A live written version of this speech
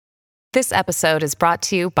This episode is brought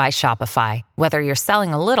to you by Shopify. Whether you're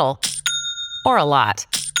selling a little or a lot,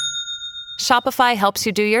 Shopify helps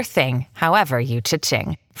you do your thing, however you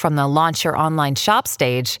cha-ching. From the launch your online shop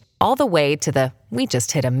stage, all the way to the we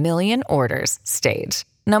just hit 1 million orders stage.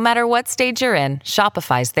 No matter what stage you're in,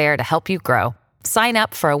 Shopify's there to help you grow. Sign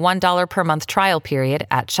up for a $1 per month trial period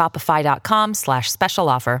at shopify.com/special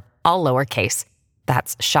offer, all lowercase.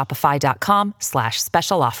 That's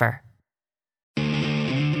shopify.com/special offer.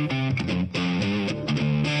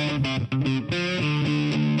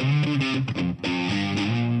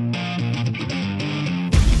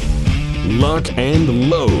 Lock and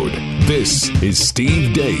load. This is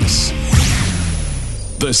Steve Deace.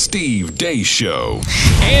 The Steve Deace Show.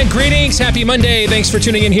 And greetings. Happy Monday. Thanks for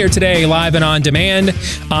tuning in here today, live and on demand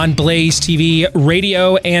on Blaze TV,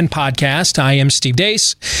 radio, and podcast. I am Steve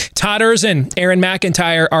Deace. Todd Erzin, Aaron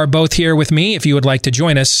McIntyre are both here with me. If you would like to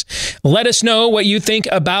join us, let us know what you think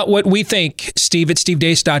about what we think.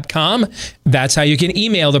 Steve@stevedeace.com. That's how you can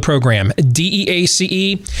email the program.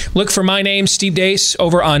 DEACE. Look for my name, Steve Deace,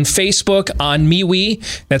 over on Facebook, on MeWe.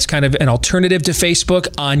 That's kind of an alternative to Facebook,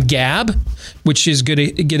 on Gab, which is good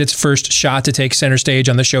to get its first shot to take center stage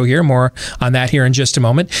on the show here. More on that here in just a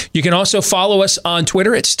moment. You can also follow us on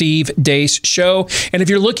Twitter at Steve Deace Show. And if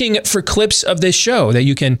you're looking for clips of this show that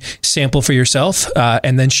you can sample for yourself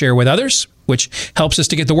and then share with others, which helps us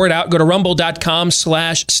to get the word out, go to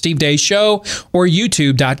rumble.com/Steve Deace Show or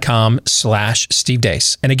youtube.com/Steve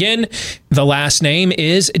Deace. And again, the last name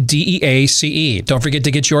is DEACE. Don't forget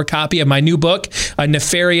to get your copy of my new book, A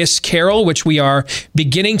Nefarious Carol, which we are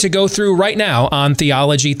beginning to go through right now on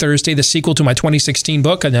Theology Thursday, the sequel to my 2016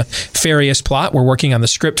 book, A Nefarious Plot. We're working on the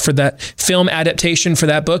script for that film adaptation for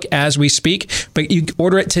that book as we speak. But you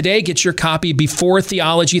order it today, get your copy before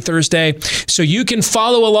Theology Thursday, so you can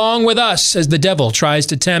follow along with us as the devil tries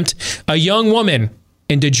to tempt a young woman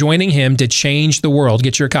into joining him to change the world.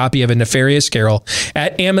 Get your copy of A Nefarious Carol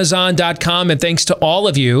at Amazon.com. And thanks to all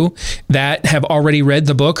of you that have already read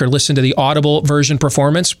the book or listened to the Audible version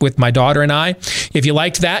performance with my daughter and I. If you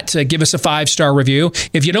liked that, give us a 5-star review.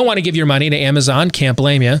 If you don't want to give your money to Amazon, can't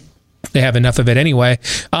blame you. They have enough of it anyway.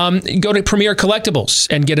 Go to Premier Collectibles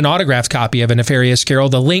and get an autographed copy of A Nefarious Carol.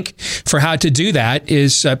 The link for how to do that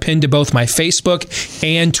is pinned to both my Facebook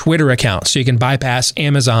and Twitter accounts, so you can bypass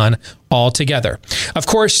Amazon altogether. Of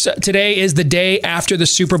course, today is the day after the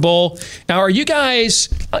Super Bowl. Now, are you guys,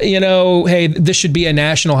 hey, this should be a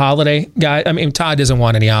national holiday, guy? I mean, Todd doesn't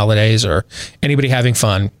want any holidays or anybody having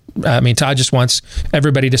fun. I mean, Todd just wants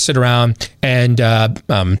everybody to sit around and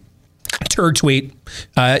turd tweet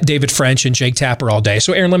David French and Jake Tapper all day.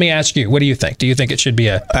 So, Aaron, let me ask you, what do you think? Do you think it should be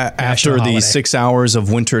a after the holiday? 6 hours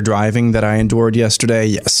of winter driving that I endured yesterday?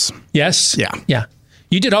 Yes. Yes? Yeah.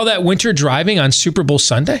 You did all that winter driving on Super Bowl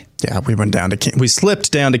Sunday? Yeah, we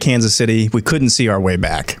slipped down to Kansas City. We couldn't see our way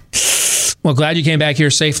back. Well, glad you came back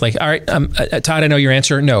here safely. All right, Todd, I know your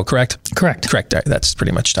answer. No, correct? Correct. All right, that's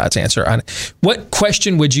pretty much Todd's answer on it. What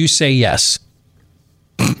question would you say yes?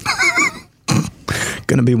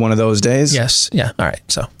 Going to be one of those days? Yes. Yeah. All right.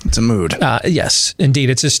 So it's a mood. Yes, indeed.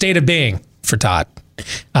 It's a state of being for Todd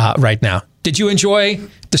right now. Did you enjoy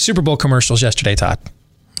the Super Bowl commercials yesterday, Todd?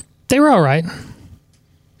 They were all right.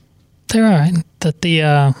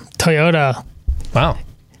 The Toyota. Wow.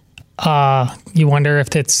 You wonder if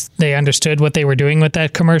they understood what they were doing with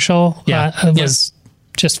that commercial. Yeah. It was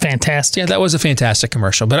just fantastic. Yeah, that was a fantastic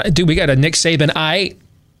commercial. But we got a Nick Saban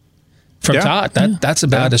from Todd. That's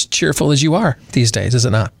about as cheerful as you are these days, is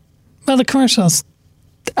it not? Well, the commercials,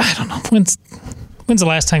 I don't know. When's the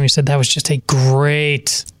last time you said that was just a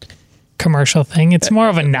great commercial thing? It's more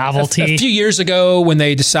of a novelty. A few years ago when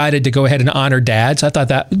they decided to go ahead and honor dads, I thought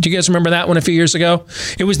that. Do you guys remember that one a few years ago?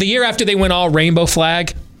 It was the year after they went all rainbow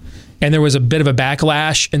flag, and there was a bit of a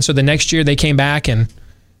backlash. And so the next year they came back and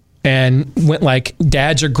went like,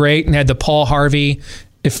 dads are great, and had the Paul Harvey,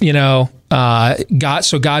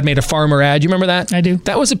 God made a farmer ad. You remember that? I do.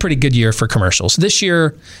 That was a pretty good year for commercials. This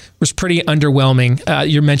year was pretty underwhelming.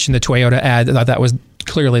 You mentioned the Toyota ad. I thought that was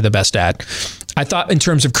clearly the best ad. I thought in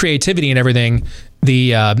terms of creativity and everything,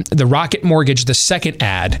 the Rocket Mortgage, the second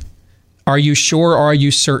ad, are you sure or are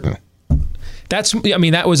you certain?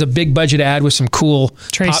 That was a big budget ad with some cool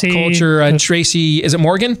pop culture. Tracy, is it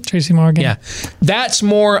Morgan? Tracy Morgan. Yeah. That's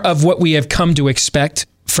more of what we have come to expect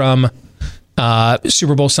from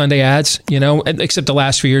Super Bowl Sunday ads, except the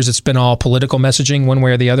last few years, it's been all political messaging one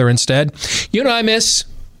way or the other instead. You know what I miss?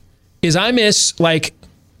 I miss like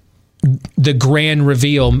the grand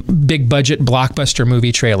reveal, big budget blockbuster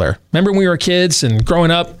movie trailer. Remember when we were kids and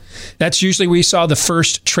growing up? That's usually we saw the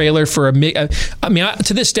first trailer for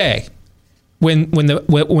to this day, when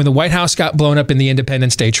the White House got blown up in the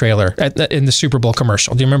Independence Day trailer in the Super Bowl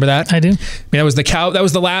commercial. Do you remember that? I do. I mean, that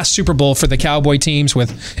was the last Super Bowl for the Cowboy teams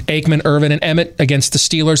with Aikman, Irvin, and Emmett against the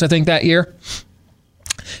Steelers, I think, that year.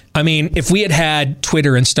 I mean, if we had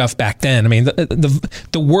Twitter and stuff back then, I mean,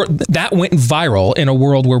 the word that went viral in a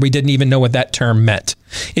world where we didn't even know what that term meant.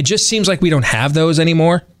 It just seems like we don't have those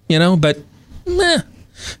anymore, but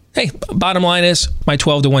hey, bottom line is my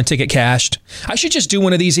 12-1 ticket cashed. I should just do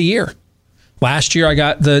one of these a year. Last year, I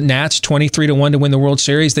got the Nats 23-1 to win the World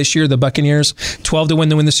Series. This year, the Buccaneers 12-1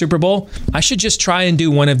 to win the Super Bowl. I should just try and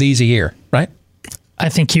do one of these a year, right? I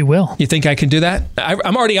think you will. You think I can do that?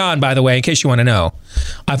 I'm already on, by the way, in case you want to know.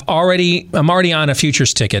 I'm already on a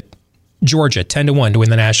futures ticket. Georgia 10-1 to win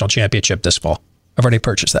the national championship this fall. I've already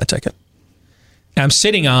purchased that ticket. And I'm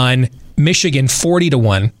sitting on Michigan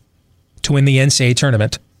 40-1 to win the NCAA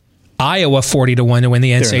tournament. Iowa 40-1 to win the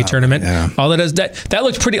NCAA tournament. Yeah. All that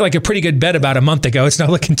looked like a pretty good bet about a month ago. It's not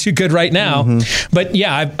looking too good right now. Mm-hmm. But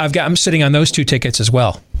yeah, I'm sitting on those two tickets as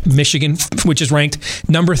well. Michigan, which is ranked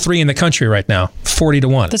number 3 in the country right now,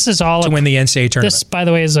 40-1. This is all to win the NCAA tournament. This, by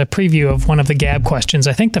the way, is a preview of one of the Gab questions.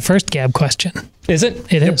 I think the first Gab question. Is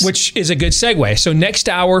it? It is. Which is a good segue. So next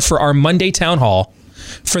hour for our Monday town hall,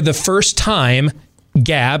 for the first time,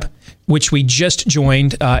 Gab, which we just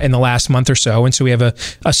joined in the last month or so. And so we have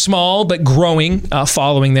a small but growing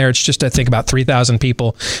following there. It's just, I think, about 3,000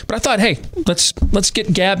 people. But I thought, hey, let's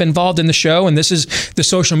get Gab involved in the show. And this is the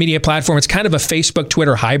social media platform. It's kind of a Facebook,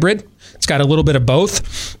 Twitter hybrid. It's got a little bit of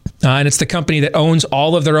both. And it's the company that owns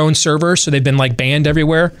all of their own servers. So they've been banned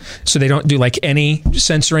everywhere. So they don't do any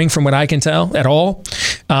censoring from what I can tell at all.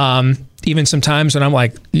 Even sometimes when I'm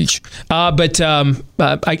like, but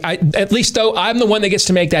at least though I'm the one that gets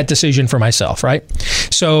to make that decision for myself, right?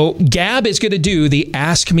 So Gab is going to do the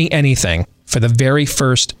Ask Me Anything for the very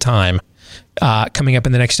first time coming up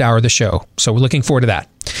in the next hour of the show. So we're looking forward to that.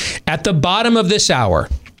 At the bottom of this hour,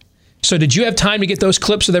 so did you have time to get those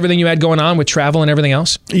clips with everything you had going on with travel and everything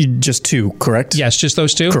else? Just 2, correct? Yes, just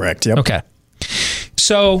those 2? Correct, yep. Okay.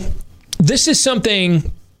 So this is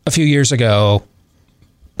something a few years ago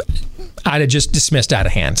I'd have just dismissed out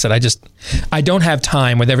of hand. Said, I don't have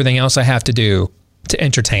time with everything else I have to do to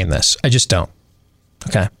entertain this. I just don't.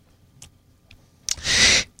 Okay.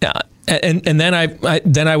 And then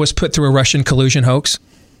I was put through a Russian collusion hoax.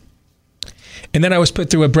 And then I was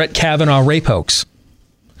put through a Brett Kavanaugh rape hoax.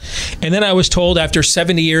 And then I was told after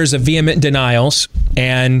 70 years of vehement denials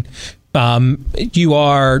and you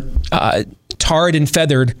are tarred and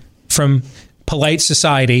feathered from polite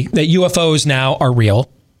society that UFOs now are real.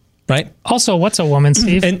 Right. Also, what's a woman,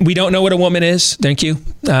 Steve? And we don't know what a woman is. Thank you.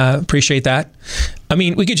 Appreciate that. I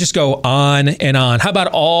mean, we could just go on and on. How about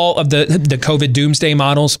all of the COVID doomsday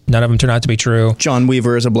models? None of them turned out to be true. John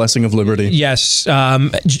Weaver is a blessing of liberty. Yes.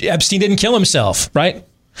 Epstein didn't kill himself, right?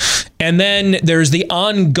 And then there's the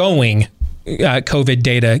ongoing COVID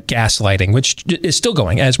data gaslighting, which is still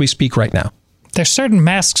going as we speak right now. There's certain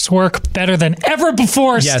masks work better than ever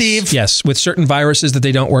before, yes, Steve. Yes, with certain viruses that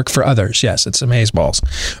they don't work for others. Yes, it's amazeballs.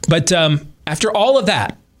 But after all of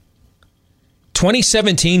that,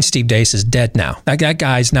 2017 Steve Deace is dead now. That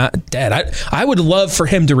guy's not dead. I would love for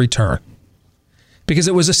him to return because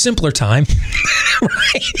it was a simpler time,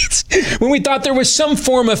 right? When we thought there was some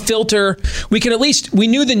form of filter, we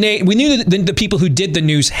knew the people who did the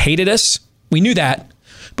news hated us. We knew that,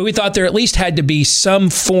 but we thought there at least had to be some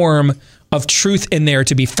form of truth in there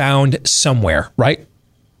to be found somewhere, right?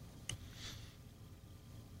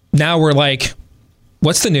 Now we're like,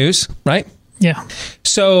 what's the news, right? Yeah.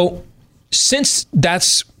 So since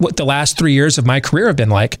that's what the last 3 years of my career have been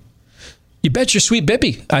like, you bet your sweet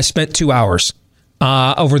Bippy I spent 2 hours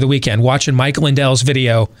over the weekend watching Mike Lindell's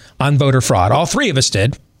video on voter fraud. All 3 of us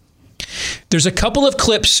did. There's a couple of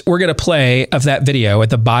clips we're going to play of that video at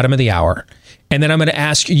the bottom of the hour. And then I'm going to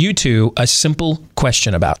ask you 2 a simple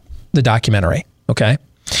question about the documentary. Okay.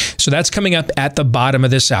 So that's coming up at the bottom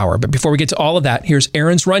of this hour. But before we get to all of that, here's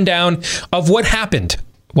Aaron's rundown of what happened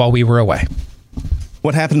while we were away.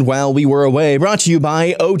 What happened while we were away, brought to you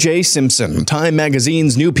by O.J. Simpson. Time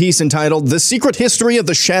magazine's new piece entitled The Secret History of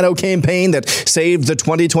the Shadow Campaign That Saved the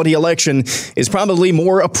 2020 Election is probably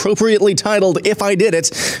more appropriately titled If I Did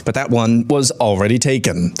It, but that one was already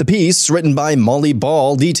taken. The piece, written by Molly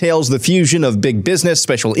Ball, details the fusion of big business,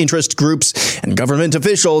 special interest groups, and government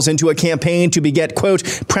officials into a campaign to beget,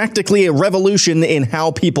 quote, practically a revolution in how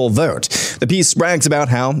people vote. The piece brags about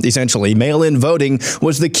how, essentially, mail-in voting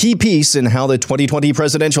was the key piece in how the 2020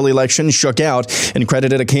 presidential election shook out, and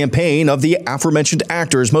credited a campaign of the aforementioned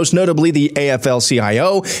actors, most notably the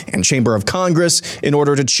AFL-CIO and Chamber of Congress, in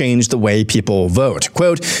order to change the way people vote.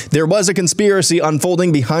 Quote, there was a conspiracy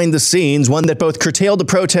unfolding behind the scenes, one that both curtailed the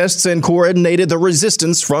protests and coordinated the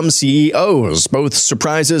resistance from CEOs. Both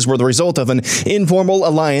surprises were the result of an informal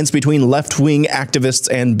alliance between left-wing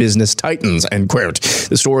activists and business titans, end quote.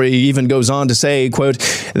 The story even goes on to say, quote,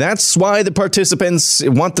 that's why the participants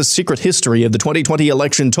want the secret history of the 2020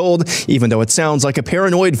 election told, even though it sounds like a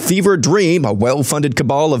paranoid fever dream, a well-funded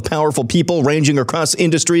cabal of powerful people ranging across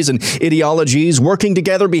industries and ideologies working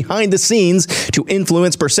together behind the scenes to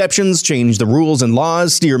influence perceptions, change the rules and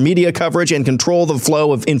laws, steer media coverage, and control the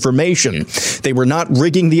flow of information. They were not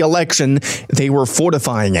rigging the election, they were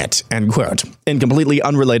fortifying it, end quote. In completely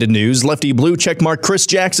unrelated news, lefty blue checkmark Chris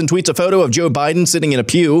Jackson tweets a photo of Joe Biden sitting in a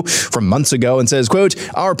pew from months ago and says, quote,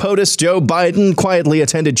 our POTUS Joe Biden quietly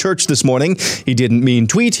attended church this morning. He didn't mean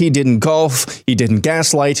tweet, he didn't golf, he didn't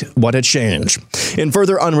gaslight. What a change. In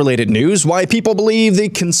further unrelated news, why people believe the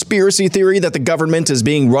conspiracy theory that the government is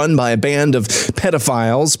being run by a band of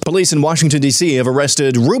pedophiles. Police in Washington, D.C. have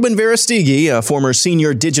arrested Ruben Veristigi, a former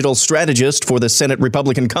senior digital strategist for the Senate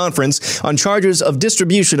Republican Conference, on charges of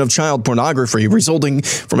distribution of child pornography resulting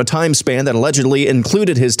from a time span that allegedly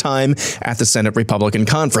included his time at the Senate Republican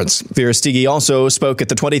Conference. Veristigi also spoke at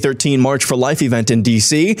the 2013 March for Life event in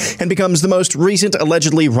D.C. and becomes the most recent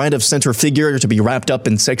allegedly right-of-center figure to be wrapped up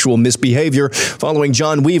in sexual misbehavior following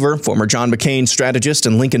John Weaver, former John McCain strategist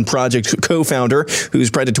and Lincoln Project co-founder, whose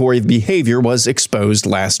predatory behavior was exposed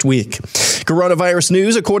last week. Coronavirus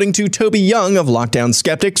news, according to Toby Young of Lockdown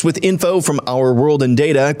Skeptics, with info from Our World in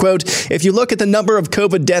Data, quote, if you look at the number of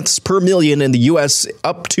COVID deaths per million in the U.S.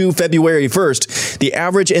 up to February 1st, the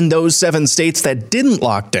average in those 7 states that didn't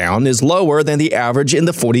lock down is lower than the average in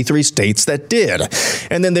the 43 states that did.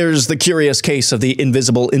 And then there's the curious case of the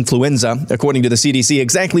invisible influenza. According to the CDC,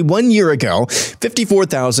 exactly 1 year ago,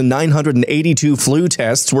 54,982 flu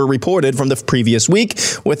tests were reported from the previous week,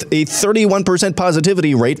 with a 31%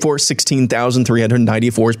 positivity rate for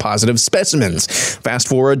 16,394 positive specimens. Fast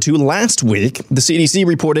forward to last week, the CDC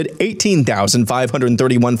reported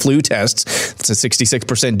 18,531 flu tests. That's a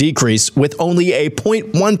 66% decrease, with only a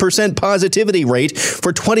 0.1% positivity rate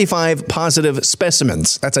for 25 positive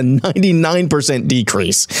specimens. That's a 99%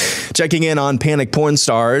 decrease. Checking in on panic porn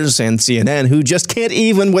stars and CNN, who just can't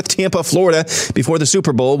even with Tampa, Florida, before the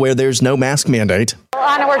Super Bowl, where there's no mask mandate.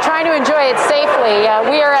 Anna, we're trying to enjoy it safely.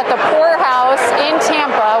 We are at the Pour House in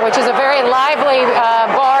Tampa, which is a very lively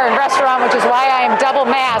bar and restaurant, which is why I am double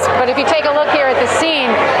masked. But if you take a look here at the scene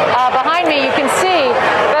behind me, you can see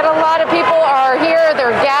that a lot of people are here.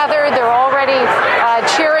 They're gathered. They're already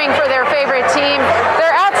cheering for their favorite team.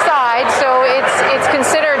 They're outside, so it's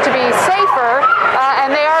considered to be safer, and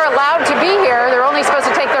they are allowed to be here. They're only supposed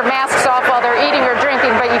to take their masks off while they're eating or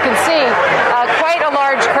drinking, but you can see quite a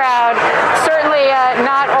large crowd. Certainly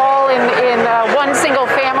not all in one single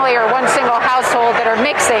family or one single household that are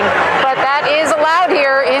mixing, but that is allowed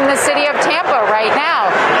here in the city of Tampa right now.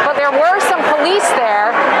 But there were some police there,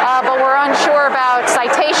 but we're unsure about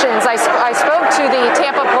citations. I spoke to the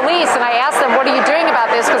Tampa police and I asked them, what are you doing about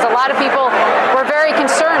this? Because a lot of people were very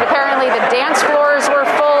concerned. Apparently the dance floors were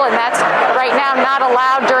full, and that's right now not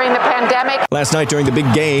allowed during the pandemic. Last night during the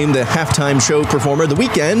big game, the halftime show performer The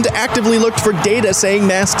Weeknd actively looked for data saying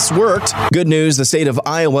masks worked. Good news, the state of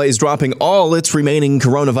Iowa is dropping all its remaining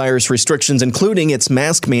coronavirus restrictions, including its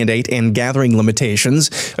mask mandate and gathering limitations.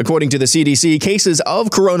 According to the CDC, cases of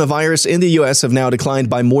coronavirus in the U.S. have now declined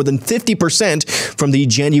by more than 50% from the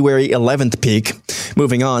January 11th peak.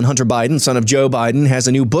 Moving on, Hunter Biden, son of Joe Biden, has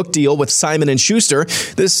a new book deal with Simon & Schuster.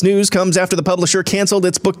 This news comes after the publisher canceled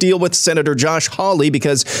its book deal with Senator Josh Hawley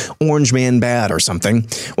because Orange Man bad or something.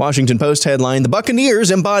 Washington Post headline, the Buccaneers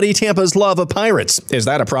embody Tampa's love of pirates. Is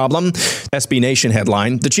that a problem? SB Nation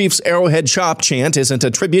headline, the Chiefs' Arrowhead Chop chant isn't a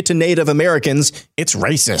tribute to Native Americans, it's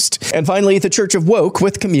racist. And finally, the Church of Woke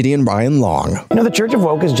with comedian Ryan Long. You know, the Church of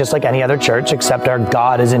Woke is just like any other church, except our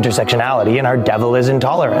God is intersectionality and our devil is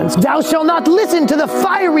intolerance. Thou shalt not listen to the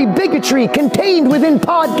fiery bigotry contained within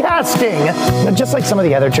podcasting. Just like some of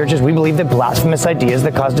the other churches, we believe that blasphemous ideas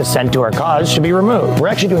that cause dissent to our cause should be removed. We're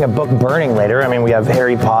actually doing a book burning later. I mean, we have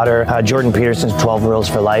Harry Potter, Jordan Peterson's 12 Rules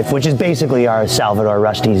for Life, which is basically our Salvador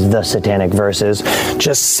Rusty's The Satanic Verses.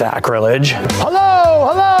 Just sacrilege. Hello!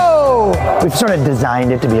 We've sort of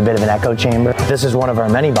designed it to be a bit of an echo chamber. This is one of our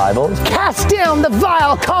many Bibles. Cast down the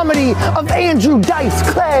vile comedy of Andrew Dice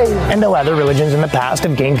Clay. And no other religions in the past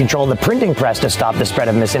have gained control of the printing press to stop stop the spread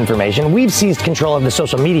of misinformation, we've seized control of the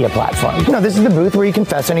social media platform. This is the booth where you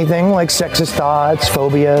confess anything like sexist thoughts,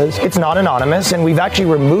 phobias. It's not anonymous, and we've actually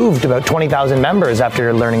removed about 20,000 members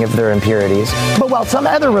after learning of their impurities. But while some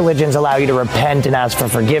other religions allow you to repent and ask for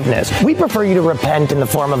forgiveness, we prefer you to repent in the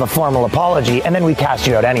form of a formal apology, and then we cast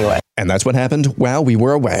you out anyway. And that's what happened while we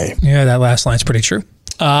were away. Yeah, that last line's pretty true.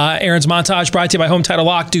 Aaron's montage brought to you by Home Title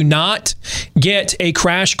Lock. Do not get a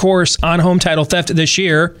crash course on home title theft this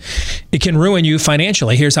year. It can ruin you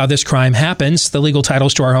financially. Here's how this crime happens. The legal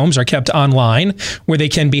titles to our homes are kept online where they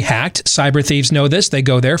can be hacked. Cyber thieves know this. They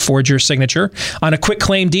go there, forge your signature on a quick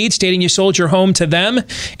claim deed stating you sold your home to them,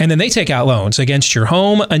 and then they take out loans against your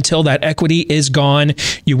home until that equity is gone.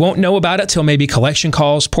 You won't know about it till maybe collection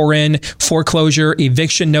calls pour in, foreclosure,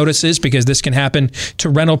 eviction notices, because this can happen to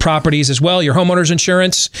rental properties as well. Your homeowner's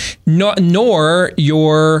insurance nor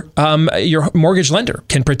your mortgage lender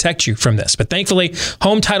can protect you from this. But thankfully,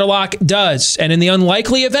 Home Title Lock does. And in the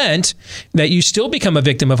unlikely event that you still become a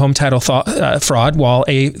victim of home title fraud while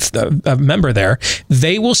a member there,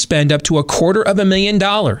 they will spend up to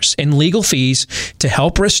 $250,000 in legal fees to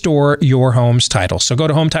help restore your home's title. So go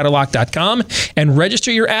to HometitleLock.com and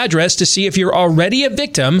register your address to see if you're already a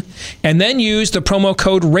victim, and then use the promo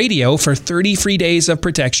code RADIO for 30 free days of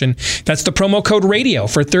protection. That's the promo code RADIO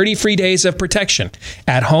for 30 free days of protection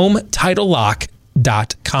at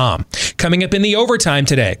HometitleLock.com. Coming up in the overtime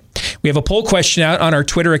today, we have a poll question out on our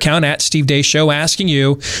Twitter account at Steve Deace Show asking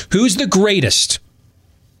you, who's the greatest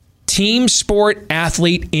team sport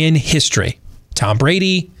athlete in history? Tom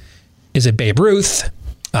Brady? Is it Babe Ruth?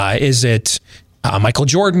 Is it Michael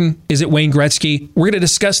Jordan? Is it Wayne Gretzky? We're going to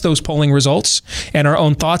discuss those polling results and our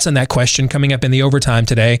own thoughts on that question coming up in the overtime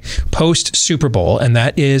today, post Super Bowl. And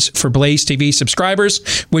that is for Blaze TV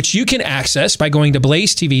subscribers, which you can access by going to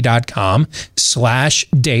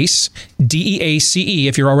blazetv.com/Deace, DEACE.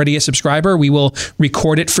 If you're already a subscriber, we will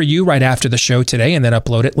record it for you right after the show today and then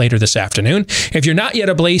upload it later this afternoon. If you're not yet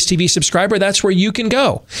a Blaze TV subscriber, that's where you can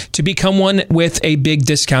go to become one with a big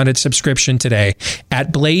discounted subscription today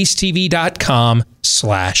at blazetv.com/Deace.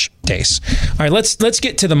 All right, let's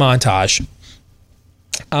get to the montage.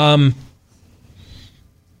 The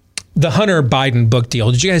Hunter Biden book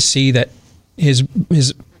deal. Did you guys see that he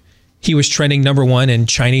was trending #1 in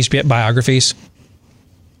Chinese biographies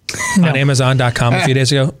on Amazon.com a few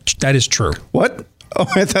days ago? That is true. What? Oh,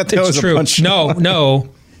 I thought that was true. a punch. No.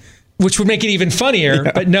 Which would make it even funnier,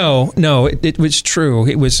 but no, it was true.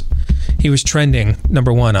 He was trending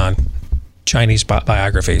 #1 on Chinese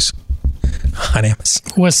biographies on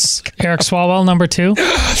Amazon. Was Eric Swalwell #2?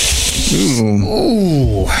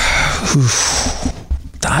 Ooh.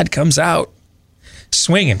 Todd comes out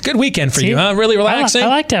swinging. Good weekend for you, huh? Really relaxing? I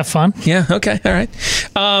like to have fun. Yeah, okay, all right.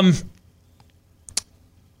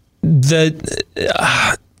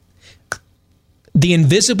 The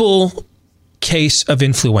invisible case of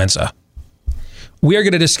influenza. We are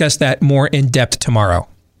going to discuss that more in depth tomorrow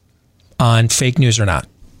on Fake News or Not,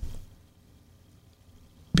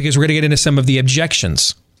 because we're going to get into some of the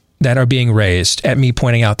objections that are being raised at me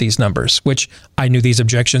pointing out these numbers, which I knew these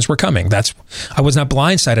objections were coming. I was not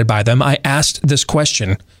blindsided by them. I asked this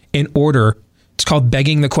question in order. It's called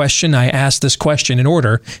begging the question. I asked this question in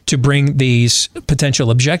order to bring these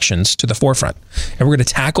potential objections to the forefront. And we're going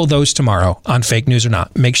to tackle those tomorrow on Fake News or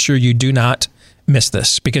Not. Make sure you do not miss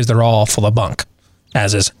this, because they're all full of bunk,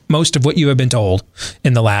 as is most of what you have been told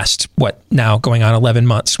in the last, now going on 11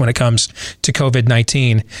 months when it comes to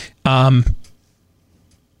COVID-19.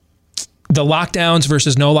 The lockdowns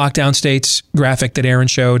versus no lockdown states graphic that Aaron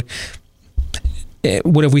showed,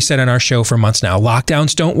 what have we said on our show for months now?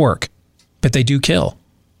 Lockdowns don't work, but they do kill.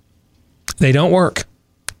 They don't work,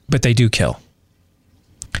 but they do kill.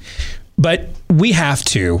 But we have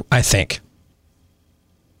to, I think,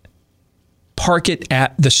 park it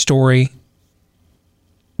at the story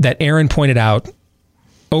that Aaron pointed out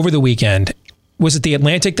over the weekend. Was it The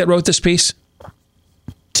Atlantic that wrote this piece?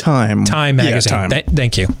 Time magazine. Yeah, Time.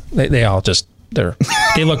 Thank you. They all just they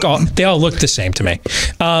all look the same to me.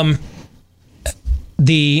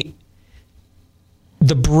 The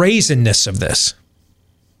brazenness of this,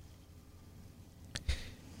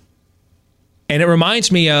 and it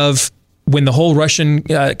reminds me of when the whole Russian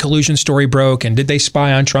collusion story broke, and did they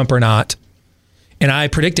spy on Trump or not? And I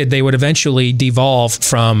predicted they would eventually devolve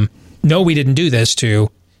from no, we didn't do this to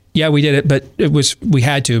yeah, we did it, but we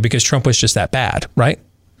had to because Trump was just that bad, right?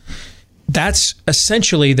 That's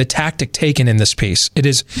essentially the tactic taken in this piece. It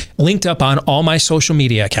is linked up on all my social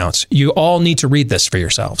media accounts. You all need to read this for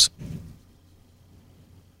yourselves.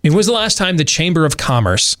 When was the last time the Chamber of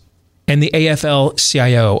Commerce and the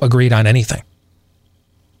AFL-CIO agreed on anything?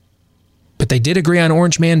 But they did agree on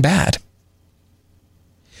Orange Man bad.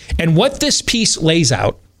 And what this piece lays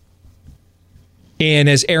out, and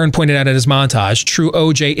as Aaron pointed out in his montage, true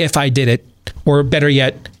OJ, if I did it, or better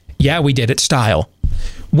yet, yeah, we did it style.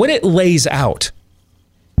 What it lays out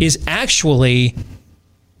is actually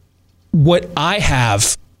what I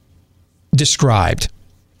have described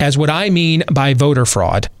as what I mean by voter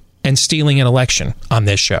fraud and stealing an election on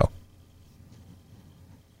this show.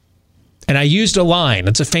 And I used a line.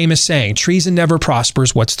 It's a famous saying, treason never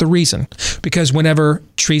prospers. What's the reason? Because whenever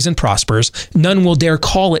treason prospers, none will dare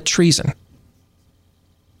call it treason.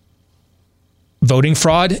 Voting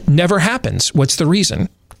fraud never happens. What's the reason?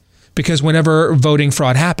 Because whenever voting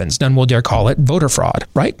fraud happens, none will dare call it voter fraud,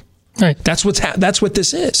 right? Right. That's what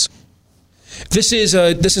this is. This is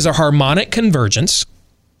a harmonic convergence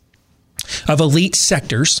of elite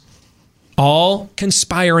sectors all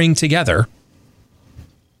conspiring together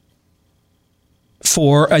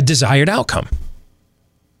for a desired outcome.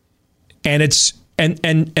 And it's and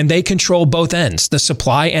they control both ends, the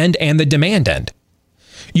supply end and the demand end.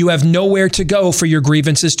 You have nowhere to go for your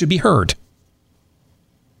grievances to be heard.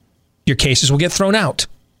 Your cases will get thrown out.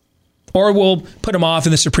 Or we'll put them off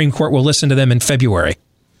and the Supreme Court will listen to them in February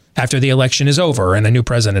after the election is over and a new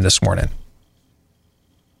president is sworn in.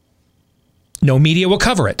 No media will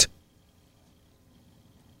cover it.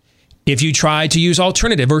 If you try to use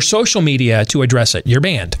alternative or social media to address it, you're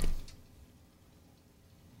banned.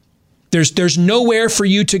 There's nowhere for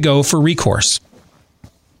you to go for recourse.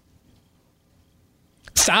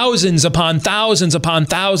 Thousands upon thousands upon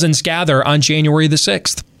thousands gather on January the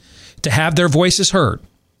 6th to have their voices heard.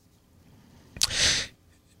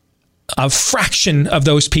 A fraction of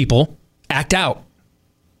those people act out.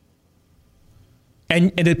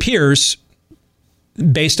 And it appears,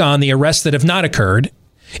 based on the arrests that have not occurred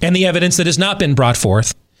and the evidence that has not been brought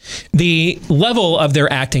forth, the level of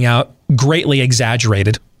their acting out greatly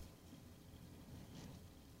exaggerated.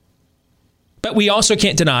 But we also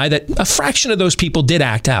can't deny that a fraction of those people did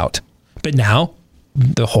act out. But now,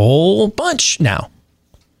 the whole bunch now.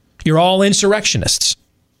 You're all insurrectionists.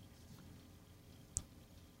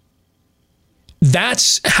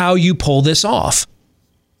 That's how you pull this off.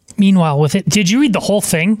 Meanwhile, with it, did you read the whole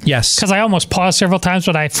thing? Yes. Because I almost paused several times,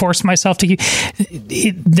 but I forced myself to keep.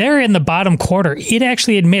 They're in the bottom quarter. It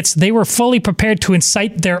actually admits they were fully prepared to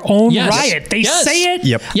incite their own riot. They say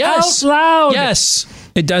it out loud. Yes,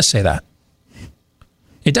 it does say that.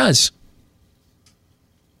 It does.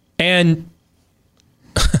 And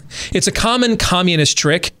it's a common communist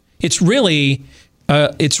trick. It's really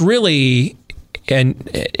an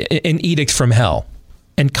edict from hell.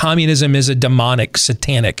 And communism is a demonic,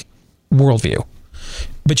 satanic worldview.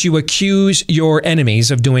 But you accuse your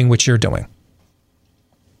enemies of doing what you're doing.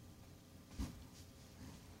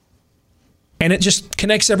 And it just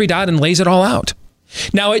connects every dot and lays it all out.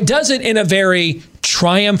 Now, it does it in a very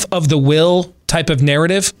triumph of the will type of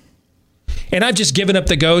narrative. And I've just given up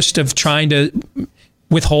the ghost of trying to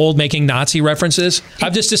withhold making Nazi references.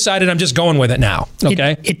 I've just decided I'm just going with it now.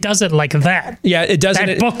 Okay. It does it like that. Yeah, it does.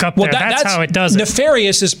 That book up there, that's how it does it.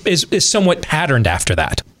 Nefarious is somewhat patterned after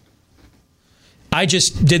that. I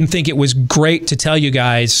just didn't think it was great to tell you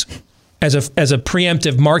guys as a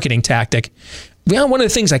preemptive marketing tactic. Well, one of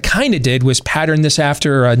the things I kind of did was pattern this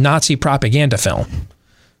after a Nazi propaganda film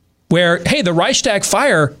where, hey, the Reichstag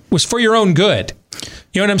fire was for your own good.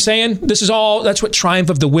 You know what I'm saying? That's what Triumph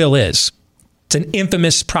of the Will is. It's an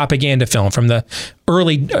infamous propaganda film from the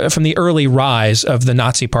early rise of the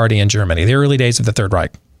Nazi Party in Germany, the early days of the Third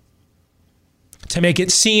Reich, to make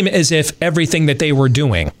it seem as if everything that they were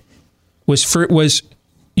doing was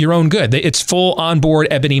your own good. It's full on-board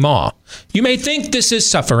Ebony Maw. You may think this is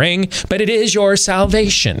suffering, but it is your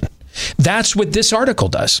salvation. That's what this article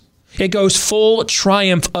does. It goes full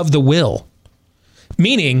Triumph of the Will,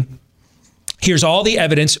 meaning here's all the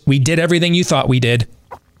evidence. We did everything you thought we did.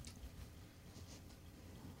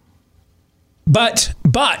 But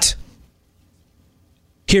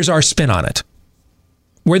here's our spin on it.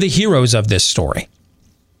 We're the heroes of this story.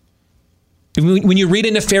 When you read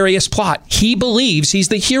a nefarious plot, he believes he's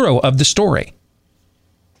the hero of the story.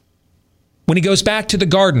 When he goes back to the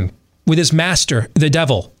garden with his master, the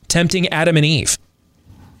devil, tempting Adam and Eve,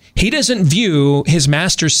 he doesn't view his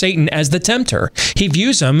master, Satan, as the tempter. He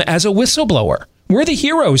views him as a whistleblower. We're the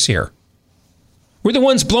heroes here. We're the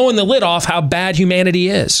ones blowing the lid off how bad humanity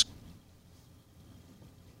is.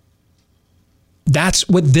 That's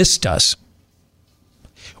what this does.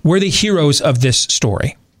 We're the heroes of this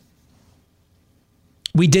story.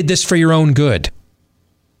 We did this for your own good.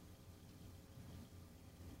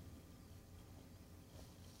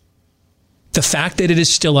 The fact that it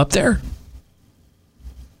is still up there,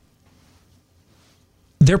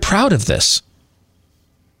 they're proud of this.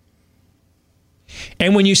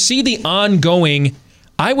 And when you see the ongoing,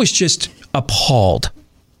 I was just appalled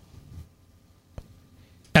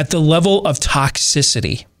at the level of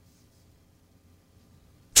toxicity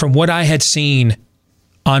from what I had seen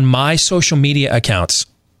on my social media accounts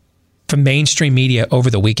from mainstream media over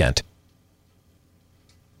the weekend.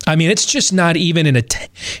 I mean, it's just not even in a.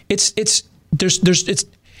 It's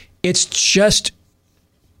just.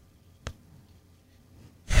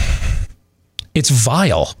 It's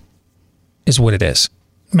vile, is what it is.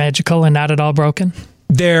 Magical and not at all broken.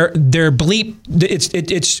 They're bleep.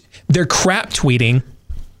 They're crap tweeting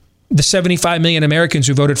the 75 million Americans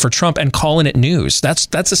who voted for Trump and calling it news.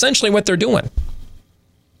 That's essentially what they're doing.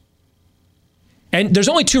 And there's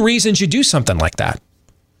only two reasons you do something like that.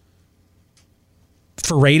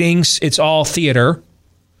 For ratings, it's all theater.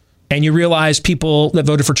 And you realize people that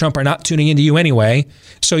voted for Trump are not tuning into you anyway.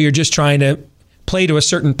 So you're just trying to play to a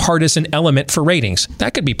certain partisan element for ratings.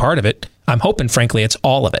 That could be part of it. I'm hoping, frankly, it's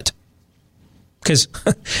all of it. Because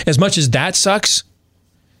as much as that sucks,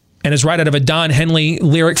 and is right out of a Don Henley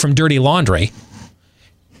lyric from Dirty Laundry,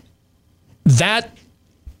 that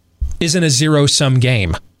isn't a zero-sum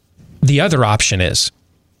game. The other option is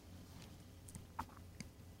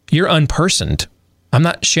you're unpersoned. I'm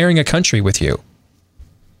not sharing a country with you.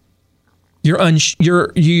 You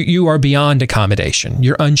are beyond accommodation.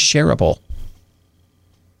 You're unshareable.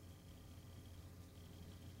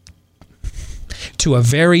 To a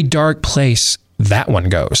very dark place, that one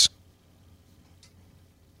goes.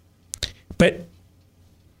 But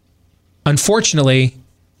unfortunately,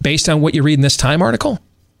 based on what you read in this Time article,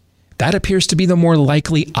 that appears to be the more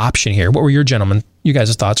likely option here. What were you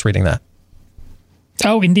guys' thoughts reading that?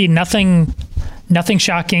 Oh, indeed. Nothing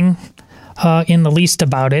shocking in the least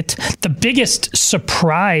about it. The biggest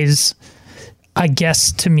surprise, I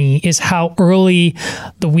guess, to me is how early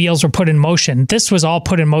the wheels were put in motion. This was all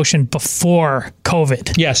put in motion before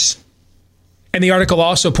COVID. Yes. And the article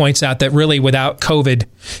also points out that really without COVID,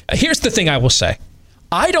 here's the thing I will say.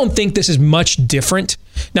 I don't think this is much different.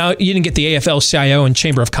 Now, you didn't get the AFL-CIO and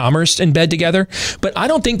Chamber of Commerce in bed together, but I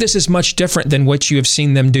don't think this is much different than what you have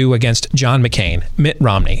seen them do against John McCain, Mitt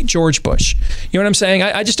Romney, George Bush. You know what I'm saying?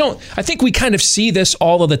 I just don't. I think we kind of see this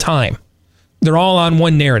all of the time. They're all on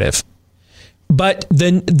one narrative. But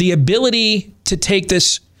the ability to take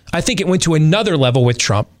this, I think it went to another level with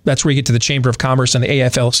Trump. That's where you get to the Chamber of Commerce and the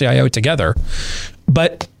AFL-CIO together.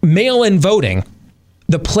 But mail-in voting,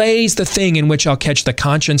 the play's the thing in which I'll catch the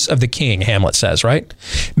conscience of the king, Hamlet says, right?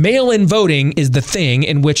 Mail-in voting is the thing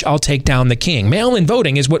in which I'll take down the king. Mail-in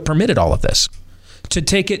voting is what permitted all of this. To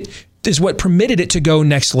take it is what permitted it to go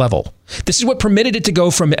next level. This is what permitted it to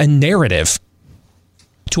go from a narrative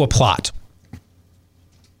to a plot.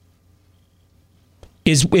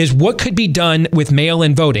 Is what could be done with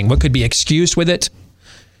mail-in voting? What could be excused with it?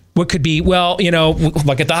 What could be, look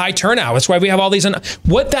at the high turnout. That's why we have all these.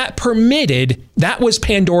 What that permitted, that was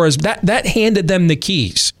Pandora's, that handed them the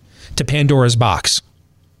keys to Pandora's box.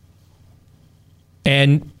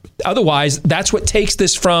 And otherwise, that's what takes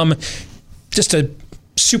this from just a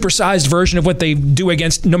supersized version of what they do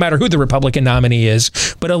against no matter who the Republican nominee is,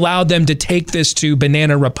 but allowed them to take this to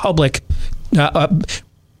Banana Republic,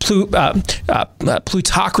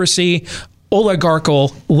 plutocracy,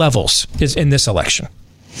 oligarchical levels is in this election.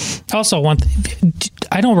 Also,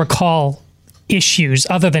 I don't recall issues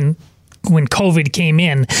other than when COVID came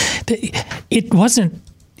in. It wasn't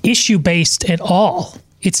issue-based at all.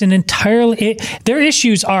 It's an entirely... their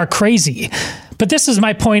issues are crazy. But this is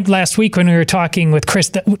my point last week when we were talking with Chris.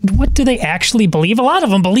 That what do they actually believe? A lot of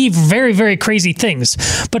them believe very, very crazy things.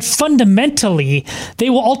 But fundamentally, they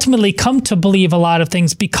will ultimately come to believe a lot of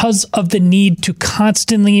things because of the need to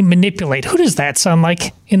constantly manipulate. Who does that sound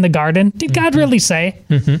like in the garden? Did God really say?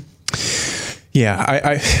 Mm-hmm.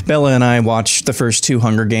 Yeah, Bella and I watched the first two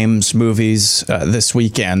Hunger Games movies this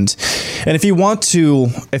weekend. And if you want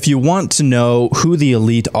to know who the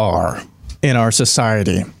elite are in our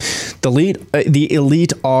society, the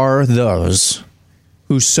elite are those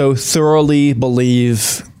who so thoroughly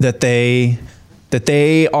believe that they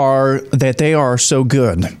are so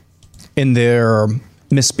good in their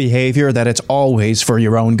misbehavior that it's always for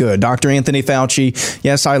your own good. Dr. Anthony Fauci,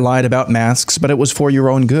 yes, I lied about masks, but it was for your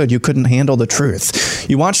own good. You couldn't handle the truth.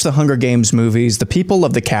 You watch the Hunger Games movies, the people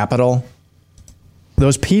of the Capitol,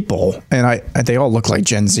 those people, and they all look like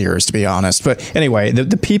Gen Zers, to be honest. But anyway,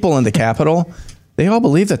 the people in the Capitol, they all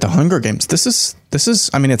believe that the Hunger Games, this is,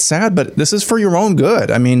 I mean, it's sad, but this is for your own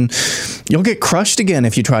good. I mean, you'll get crushed again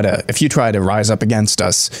if you try to rise up against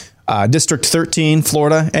us. District 13,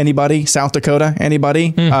 Florida, anybody? South Dakota,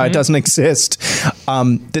 anybody? It doesn't exist.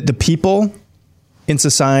 The people in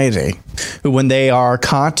society who, when they are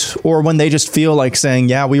caught or when they just feel like saying,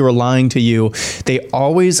 yeah, we were lying to you, they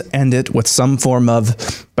always end it with some form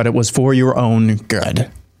of, but it was for your own good.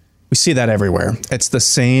 We see that everywhere. It's the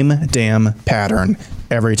same damn pattern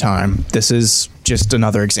every time. This is just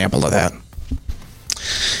another example of that.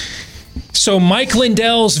 So Mike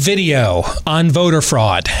Lindell's video on voter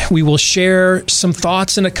fraud. We will share some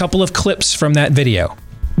thoughts and a couple of clips from that video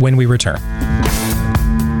when we return.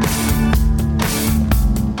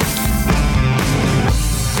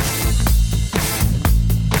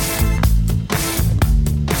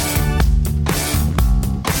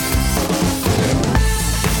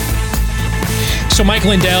 So Mike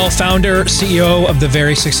Lindell, founder, CEO of the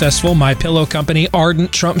very successful MyPillow company,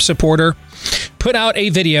 ardent Trump supporter, put out a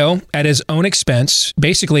video at his own expense.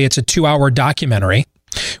 Basically, it's a 2-hour documentary,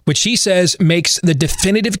 which he says makes the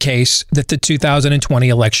definitive case that the 2020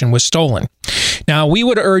 election was stolen. Now, we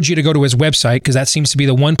would urge you to go to his website because that seems to be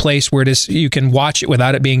the one place where it is you can watch it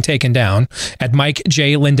without it being taken down at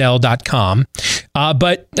MikeJLindell.com.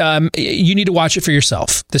 But you need to watch it for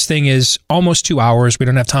yourself. This thing is almost 2 hours. We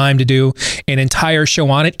don't have time to do an entire show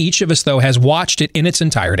on it. Each of us, though, has watched it in its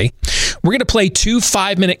entirety. We're going to play 2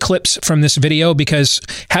 5-minute clips from this video because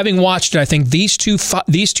having watched it, I think these two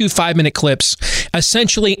 5-minute clips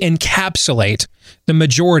essentially encapsulate the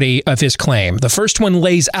majority of his claim. The first one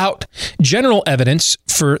lays out general evidence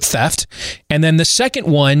for theft, and then the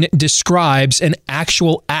second one describes an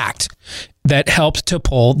actual act that helped to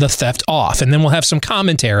pull the theft off. And then we'll have some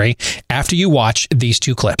commentary after you watch these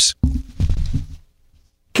 2 clips.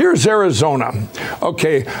 Here's Arizona.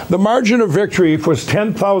 Okay, the margin of victory was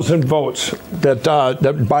 10,000 votes that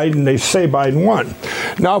Biden, they say Biden won.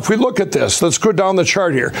 Now, if we look at this, let's go down the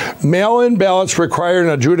chart here. Mail-in ballots require an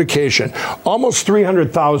adjudication, almost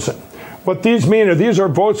 300,000. What these mean are these are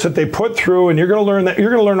votes that they put through, and you're going to learn that.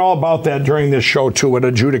 You're going to learn all about that during this show too, what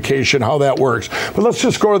adjudication, how that works. But let's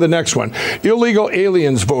just go to the next one. Illegal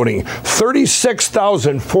aliens voting.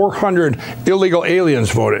 36,400 illegal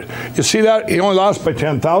aliens voted. You see that? He only lost by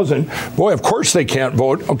 10,000. Boy, of course they can't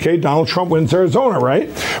vote. Okay, Donald Trump wins Arizona, right?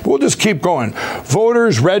 We'll just keep going.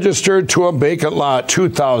 Voters registered to a vacant lot,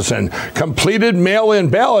 2,000. Completed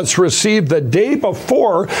mail-in ballots received the day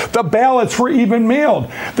before the ballots were even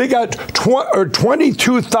mailed. They got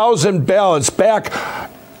 22,000 ballots back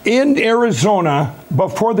in Arizona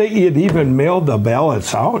before they had even mailed the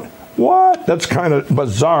ballots out. What? That's kind of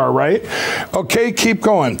bizarre, right? Okay, keep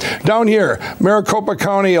going. Down here, Maricopa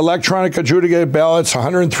County electronic adjudicated ballots,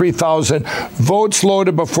 103,000. Votes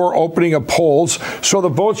loaded before opening of polls. So the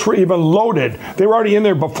votes were even loaded. They were already in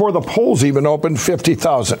there before the polls even opened,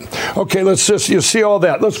 50,000. Okay, you see all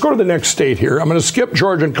that. Let's go to the next state here. I'm going to skip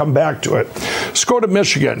Georgia and come back to it. Let's go to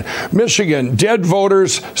Michigan. Michigan, dead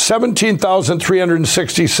voters,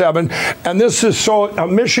 17,367. And this is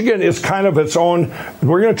Michigan is kind of its own.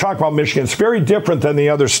 We're going to talk about Michigan. It's very different than the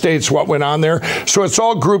other states, what went on there. So it's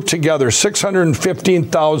all grouped together,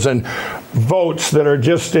 615,000 votes that are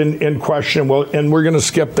just in question. And we're going to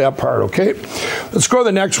skip that part, okay? Let's go to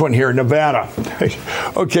the next one here, Nevada.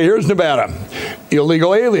 Okay, here's Nevada.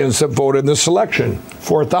 Illegal aliens that voted in this election,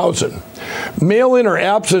 4,000. Mail-in or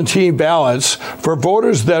absentee ballots for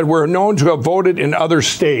voters that were known to have voted in other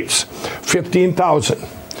states, 15,000.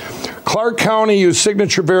 Clark County used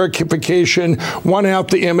signature verification, 1/2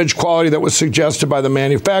 the image quality that was suggested by the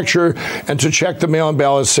manufacturer, and to check the mail-in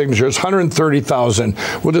ballot signatures, 130,000.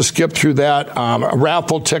 We'll just skip through that.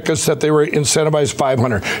 Raffle tickets that they were incentivized,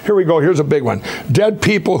 500. Here we go. Here's a big one. Dead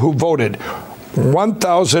people who voted,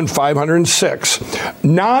 1,506.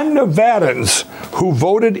 Non-Nevadans who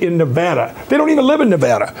voted in Nevada. They don't even live in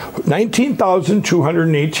Nevada.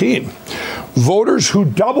 19,218. Voters who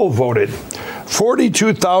double voted,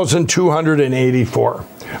 42,284.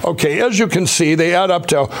 Okay, as you can see, they add up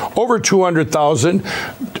to over 200,000.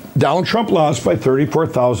 Donald Trump lost by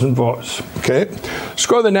 34,000 votes. Okay, let's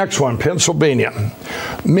go to the next one, Pennsylvania.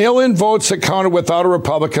 Mail-in votes that counted without a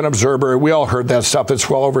Republican observer. We all heard that stuff. It's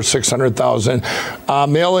well over 600,000.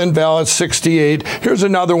 Mail-in ballots, 68. Here's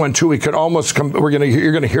another one too. We could almost you're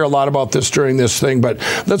going to hear a lot about this during this thing. But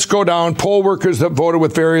let's go down. Poll workers that voted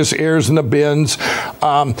with various errors in the bins.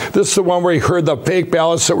 This is the one where you heard the fake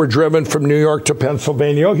ballots that were driven from New York to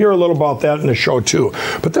Pennsylvania. You'll hear a little about that in the show too.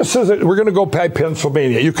 But this is it. We're going to go by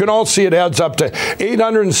Pennsylvania. You can all see it adds up to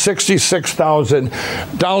 866,000.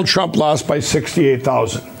 Donald Trump lost by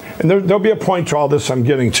 68,000. And there'll be a point to all this I'm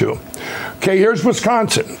getting to. Okay, here's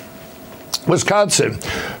Wisconsin. Wisconsin,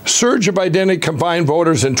 surge of identity combined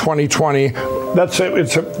voters in 2020.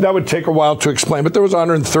 That would take a while to explain, but there was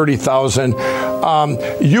 130,000.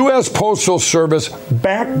 U.S. Postal Service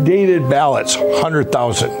backdated ballots,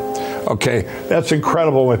 100,000. Okay, that's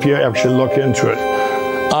incredible if you actually look into it.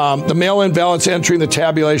 The mail-in ballots entering the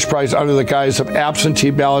tabulation process under the guise of absentee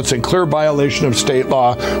ballots in clear violation of state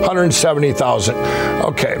law, 170,000.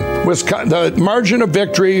 Okay, the margin of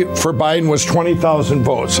victory for Biden was 20,000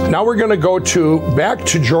 votes. Now we're going to go back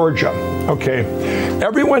to Georgia. Okay,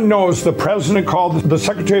 everyone knows the president called the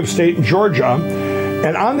Secretary of State in Georgia,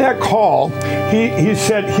 and on that call, he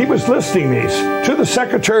said he was listing these to the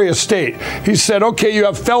Secretary of State. He said, okay, you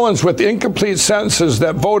have felons with incomplete sentences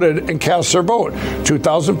that voted and cast their vote,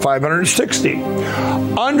 2,560.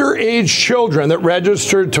 Underage children that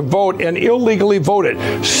registered to vote and illegally voted,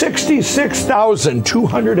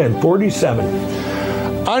 66,247.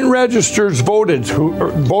 Unregistered voters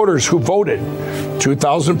who voted,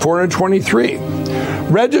 2,423.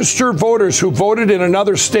 Registered voters who voted in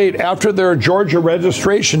another state after their Georgia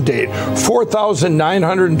registration date,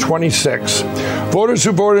 4,926. Voters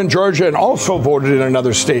who voted in Georgia and also voted in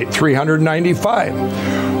another state, 395.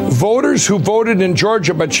 Voters who voted in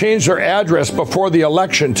Georgia but changed their address before the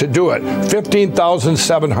election to do it,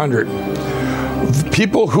 15,700.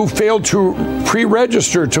 People who failed to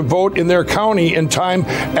pre-register to vote in their county in time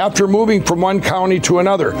after moving from one county to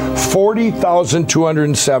another,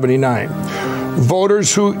 40,279.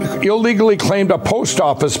 Voters who illegally claimed a post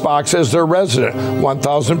office box as their resident,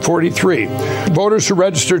 1,043. Voters who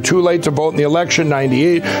registered too late to vote in the election,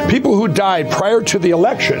 98. People who died prior to the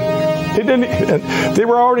election, they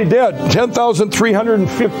were already dead,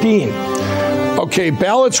 10,315. Okay,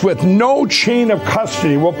 ballots with no chain of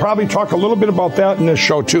custody. We'll probably talk a little bit about that in this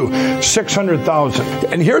show, too. 600,000.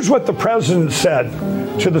 And here's what the president said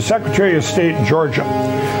to the Secretary of State in Georgia.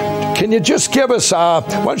 Can you just give us, why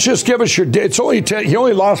don't you just give us your, it's only 10, he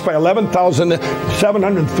only lost by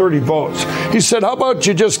 11,730 votes. He said, how about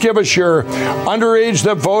you just give us your underage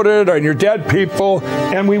that voted and your dead people,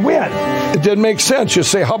 and we win. It didn't make sense. You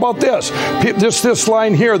say, how about this? This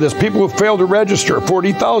line here, this people who failed to register,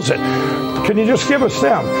 40,000. Can you just give us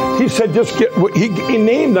them? He said, he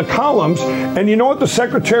named the columns, and you know what the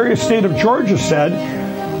Secretary of State of Georgia said?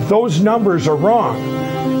 Those numbers are wrong.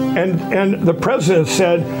 And the president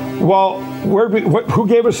said, well, who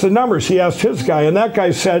gave us the numbers? He asked his guy, and that guy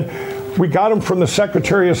said, we got them from the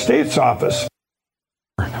Secretary of State's office.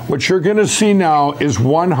 What you're going to see now is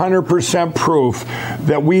 100% proof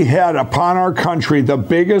that we had upon our country the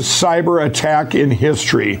biggest cyber attack in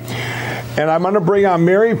history. And I'm going to bring on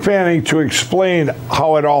Mary Fanning to explain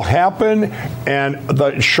how it all happened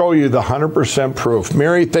and show you the 100% proof.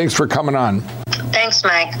 Mary, thanks for coming on. Thanks,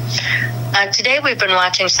 Mike. Today we've been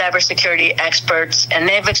watching cybersecurity experts, and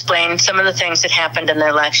they've explained some of the things that happened in the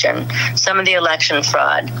election, some of the election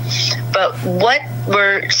fraud. But what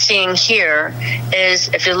we're seeing here is,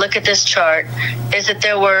 if you look at this chart, is that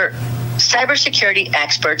there were cybersecurity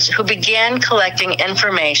experts who began collecting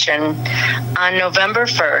information on November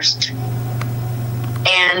 1st.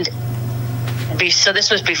 And so this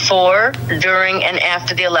was before, during, and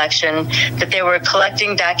after the election, that they were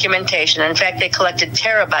collecting documentation. In fact, they collected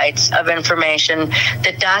terabytes of information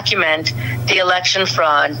that document the election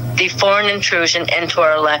fraud, the foreign intrusion into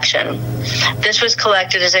our election. This was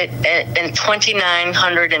collected in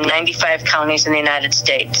 2,995 counties in the United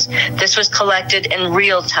States. This was collected in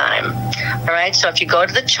real time. All right, so if you go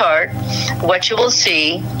to the chart, what you will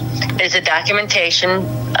see is a documentation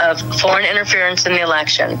of foreign interference in the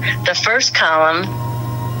election. The first column,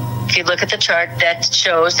 if you look at the chart, that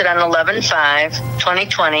shows that on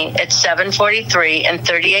 11/5/2020 at 7:43 and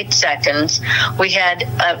 38 seconds, we had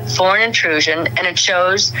a foreign intrusion, and it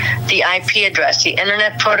shows the IP address, the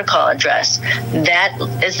Internet Protocol address. That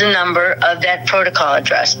is the number of that protocol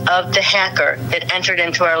address of the hacker that entered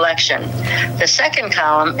into our election. The second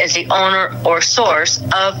column is the owner or source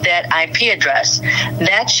of that IP address.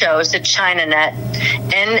 That shows that ChinaNet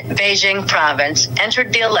in Beijing province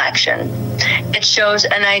entered the election. It shows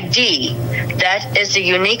an ID. That is the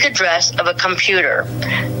unique address of a computer.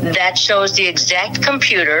 That shows the exact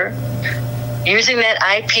computer using that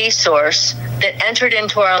IP source that entered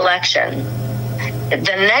into our election. The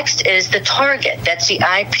next is the target. That's the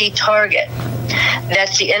IP target.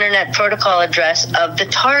 That's the Internet Protocol address of the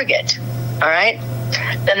target. All right?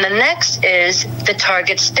 Then the next is the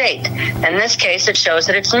target state. In this case, it shows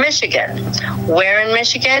that it's Michigan. Where in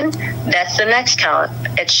Michigan? That's the next column.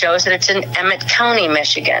 It shows that it's in Emmett County,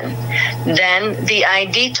 Michigan. Then the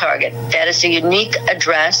ID target. That is the unique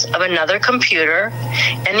address of another computer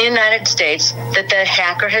in the United States that the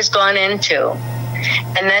hacker has gone into.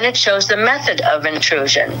 And then it shows the method of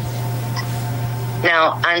intrusion.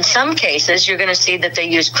 Now, on some cases, you're going to see that they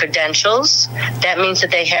use credentials. That means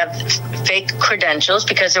that they have fake credentials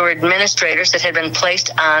because there were administrators that had been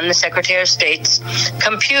placed on the Secretary of State's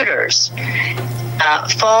computers.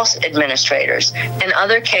 False administrators. In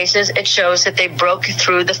other cases, it shows that they broke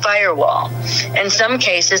through the firewall. In some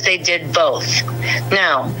cases, they did both.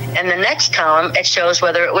 Now, in the next column, it shows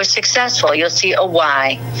whether it was successful. You'll see a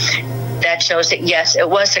Y. That shows that, yes, it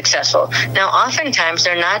was successful. Now, oftentimes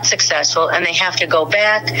they're not successful and they have to go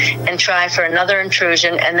back and try for another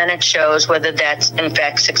intrusion, and then it shows whether that's in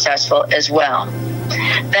fact successful as well.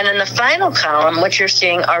 Then in the final column, what you're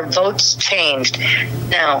seeing are votes changed.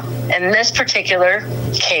 Now, in this particular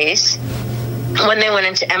case, when they went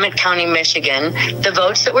into Emmett County, Michigan, the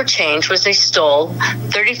votes that were changed was they stole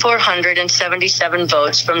 3,477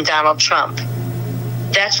 votes from Donald Trump.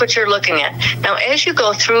 That's what you're looking at. Now, as you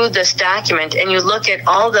go through this document and you look at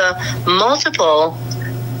all the multiple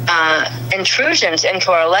intrusions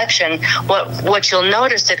into our election, what you'll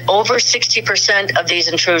notice that over 60% of these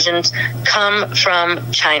intrusions come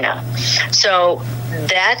from China. So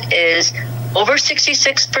that is over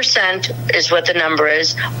 66% is what the number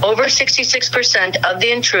is. Over 66% of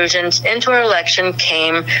the intrusions into our election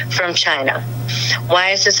came from China. Why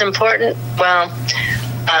is this important? Well,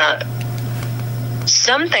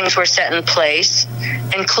 some things were set in place,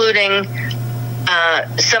 including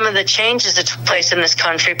some of the changes that took place in this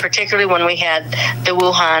country, particularly when we had the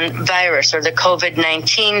Wuhan virus or the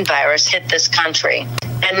COVID-19 virus hit this country.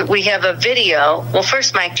 And we have a video. Well,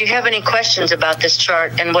 first, Mike, do you have any questions about this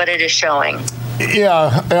chart and what it is showing?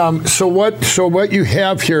 Yeah. So what you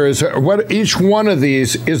have here is what each one of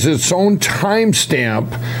these is its own timestamp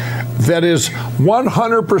that is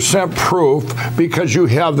 100% proof, because you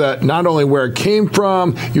have that not only where it came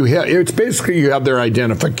from, you have their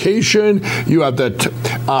identification, you have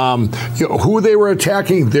who they were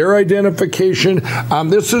attacking, their identification.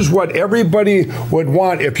 This is what everybody would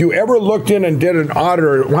want. If you ever looked in and did an audit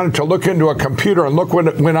or wanted to look into a computer and look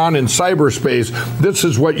what went on in cyberspace, this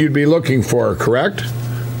is what you'd be looking for, correct?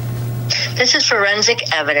 This is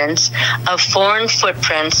forensic evidence of foreign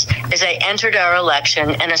footprints as they entered our election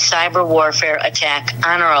in a cyber warfare attack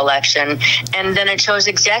on our election. And then it shows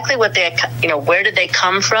exactly what they, where did they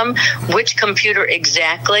come from, which computer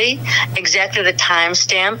exactly the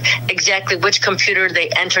timestamp, exactly which computer they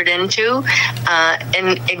entered into,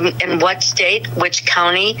 in what state, which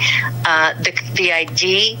county, the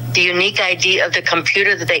ID, the unique ID of the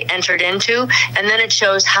computer that they entered into. And then it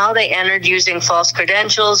shows how they entered using false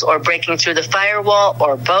credentials or breaking through the firewall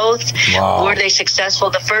or both. Wow. Were they successful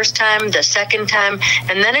the first time, the second time?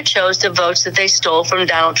 And then it shows the votes that they stole from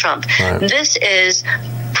Donald Trump. Right. This is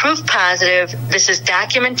proof positive. This is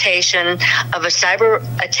documentation of a cyber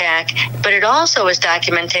attack, but it also is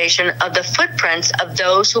documentation of the footprints of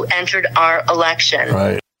those who entered our election.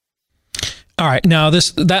 Right. All right. Now,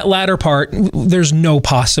 that latter part, there's no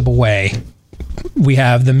possible way we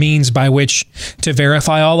have the means by which to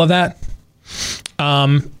verify all of that.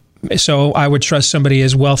 So I would trust somebody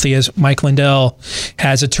as wealthy as Mike Lindell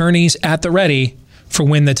has attorneys at the ready for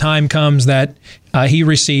when the time comes that he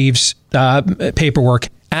receives paperwork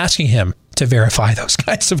asking him to verify those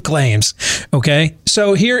kinds of claims. Okay?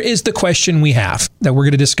 So here is the question we have that we're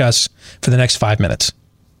going to discuss for the next 5 minutes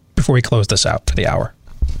before we close this out for the hour.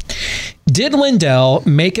 Did Lindell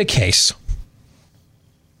make a case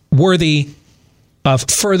worthy of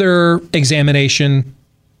further examination,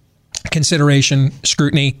 consideration,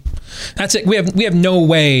 scrutiny? That's it. We have no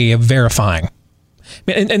way of verifying.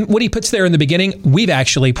 And what he puts there in the beginning, we've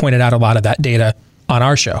actually pointed out a lot of that data on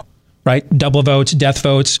our show, right? Double votes, death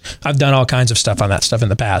votes. I've done all kinds of stuff on that stuff in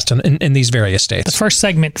the past in these various states. The first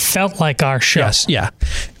segment felt like our show. Yes, yeah.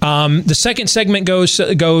 The second segment goes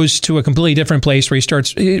to a completely different place where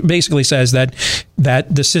he basically says that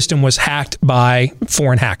the system was hacked by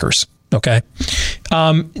foreign hackers. Okay.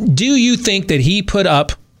 Do you think that he put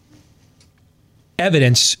up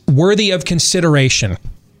evidence worthy of consideration,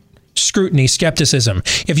 scrutiny, skepticism?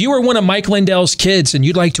 If you were one of Mike Lindell's kids and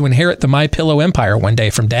you'd like to inherit the MyPillow empire one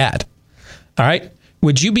day from Dad, all right,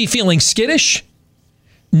 would you be feeling skittish,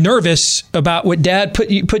 nervous about what Dad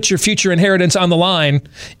put your future inheritance on the line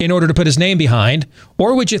in order to put his name behind?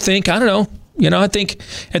 Or would you think, I don't know, I think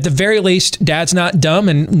at the very least, Dad's not dumb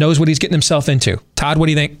and knows what he's getting himself into? Todd, what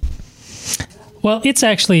do you think? Well, it's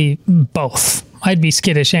actually both. I'd be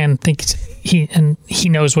skittish and think he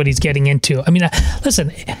knows what he's getting into. I mean,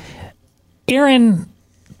 listen, Aaron's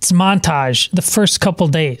montage the first couple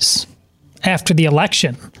days after the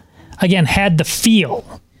election, again, had the feel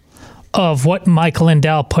of what Mike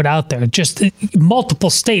Lindell put out there. Just multiple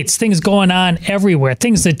states, things going on everywhere,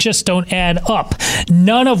 things that just don't add up.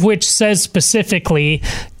 None of which says specifically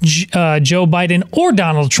Joe Biden or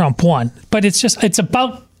Donald Trump won. But it's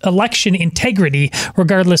about election integrity,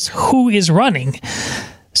 regardless who is running.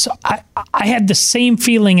 So I had the same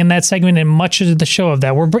feeling in that segment and much of the show of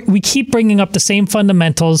that. We keep bringing up the same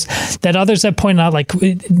fundamentals that others have pointed out, like,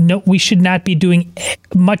 no, we should not be doing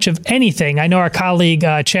much of anything. I know our colleague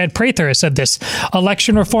Chad Prather has said this.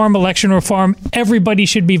 Election reform, everybody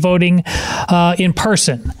should be voting in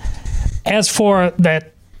person. As for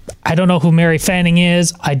that, I don't know who Mary Fanning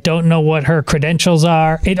is. I don't know what her credentials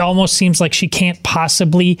are. It almost seems like she can't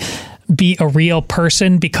possibly be a real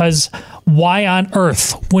person, because why on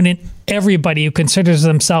earth wouldn't everybody who considers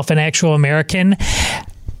themselves an actual American,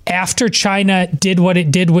 after China did what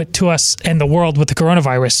it did to us and the world with the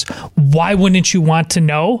coronavirus, why wouldn't you want to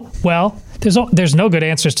know? Well, there's no good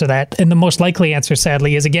answers to that. And the most likely answer,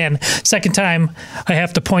 sadly, is, again, second time I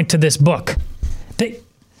have to point to this book.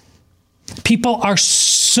 People are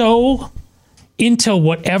so into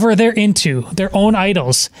whatever they're into, their own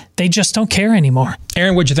idols, they just don't care anymore.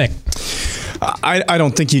 Aaron, what'd you think? I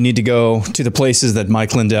don't think you need to go to the places that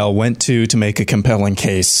Mike Lindell went to make a compelling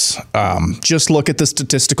case. Just look at the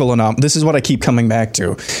statistical anomaly. This is what I keep coming back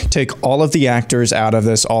to. Take all of the actors out of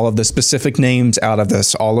this, all of the specific names out of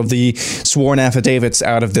this, all of the sworn affidavits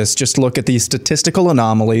out of this. Just look at the statistical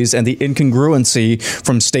anomalies and the incongruency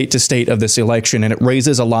from state to state of this election, and it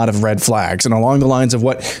raises a lot of red flags. And along the lines of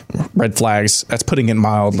what red flags, that's putting it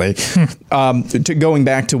mildly, to going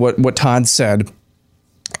back to what Todd said,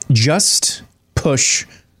 just push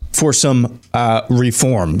for some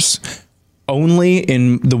reforms. Only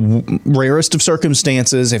in the rarest of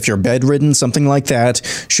circumstances, if you're bedridden, something like that,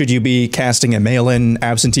 should you be casting a mail-in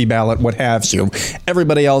absentee ballot, what have you.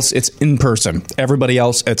 Everybody else, it's in person. Everybody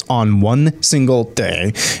else, it's on one single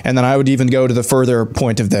day. And then I would even go to the further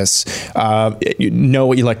point of this.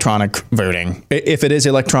 No electronic voting. If it is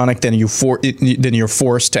electronic, then you're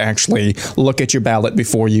forced to actually look at your ballot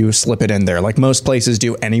before you slip it in there, like most places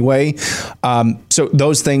do anyway. So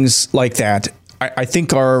those things like that, I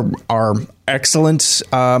think are excellent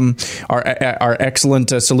are excellent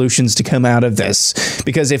solutions to come out of this,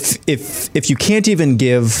 because if you can't even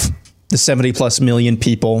give the 70 plus million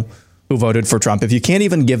people who voted for Trump, if you can't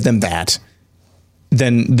even give them that,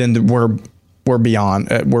 then we're beyond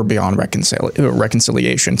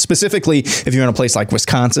reconciliation. Specifically, if you're in a place like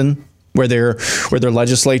Wisconsin, where their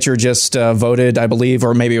legislature just voted, I believe,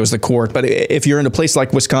 or maybe it was the court. But if you're in a place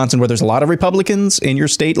like Wisconsin where there's a lot of Republicans in your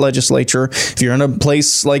state legislature, if you're in a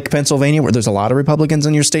place like Pennsylvania where there's a lot of Republicans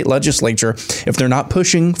in your state legislature, if they're not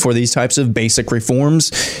pushing for these types of basic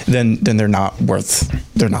reforms, then they're not worth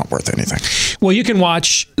anything. Well, you can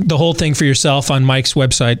watch the whole thing for yourself on Mike's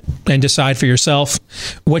website and decide for yourself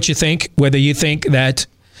what you think, whether you think that,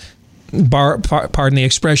 pardon the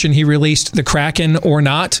expression, he released the Kraken or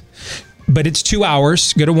not. But it's 2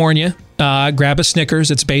 hours. Going to warn you. Grab a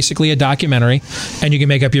Snickers. It's basically a documentary, and you can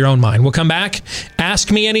make up your own mind. We'll come back.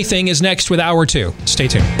 Ask Me Anything is next with Hour 2. Stay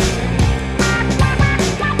tuned.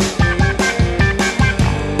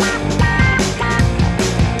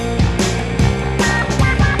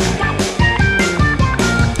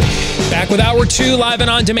 Back with Hour 2, live and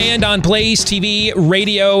on demand on Blaze TV,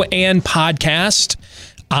 radio, and podcast.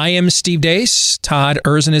 I am Steve Deace. Todd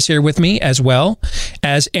Erzin is here with me, as well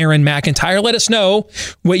as Aaron McIntyre. Let us know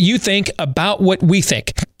what you think about what we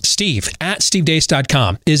think.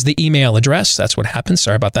 Steve@stevedeace.com is the email address. That's what happens.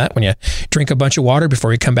 Sorry about that. When you drink a bunch of water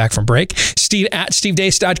before you come back from break.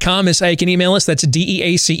 Steve@stevedeace.com is how you can email us. That's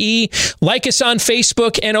DEACE. Like us on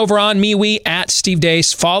Facebook and over on MeWe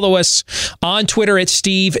 @SteveDeace. Follow us on Twitter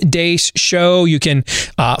 @Steve Deace Show. You can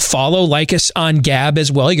follow, like us on Gab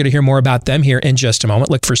as well. You're going to hear more about them here in just a moment.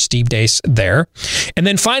 Look for Steve Deace there. And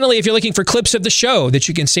then finally, if you're looking for clips of the show that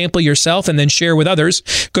you can sample yourself and then share with others,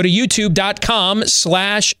 go to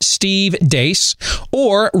youtube.com/Steve Deace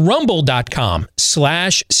or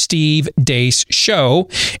rumble.com/Steve Deace Show.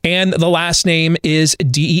 And the last name is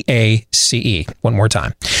DEACE. One more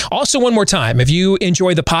time. Also, one more time, if you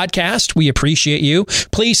enjoy the podcast, we appreciate you.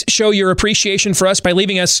 Please show your appreciation for us by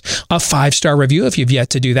leaving us a 5-star review if you've yet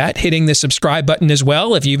to do that. Hitting the subscribe button as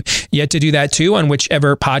well if you've yet to do that too, on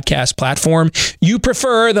whichever podcast platform you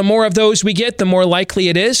prefer. The more of those we get, the more likely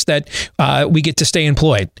it is that we get to stay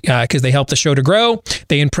employed, because they help the show to grow.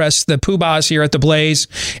 They impress the poobahs here at the Blaze,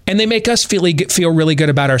 and they make us feel really good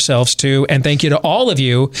about ourselves too. And thank you to all of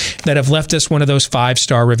you that have left us one of those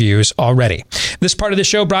 5-star reviews already. This part of the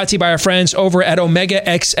show brought to you by our friends over at Omega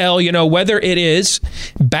XL. You know, whether it is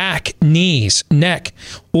back, knees, neck,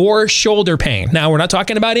 or shoulder pain. Now, we're not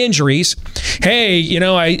talking about injuries. Hey, you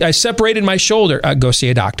know, I separated my shoulder. Go see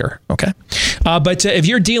a doctor, okay? But if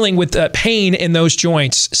you're dealing with pain in those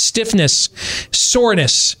joints, stiffness,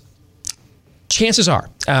 soreness, chances are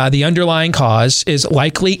the underlying cause is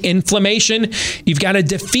likely inflammation. You've got to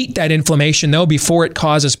defeat that inflammation, though, before it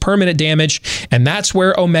causes permanent damage. And that's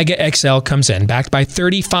where Omega XL comes in. Backed by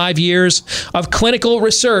 35 years of clinical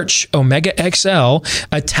research, Omega XL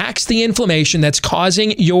attacks the inflammation that's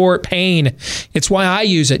causing your pain. It's why I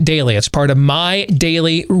use it daily. It's part of my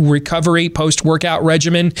daily recovery post-workout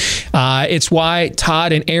regimen. It's why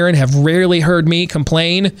Todd and Aaron have rarely heard me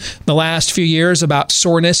complain the last few years about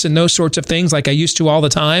soreness and those sorts of things like I used to all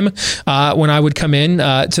the time when I would come in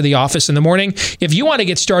to the office in the morning. If you want to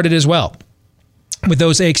get started as well with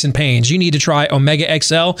those aches and pains, you need to try Omega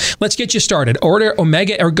XL. Let's get you started. Order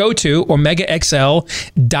Omega or go to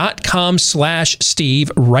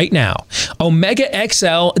OmegaXL.com/Steve right now.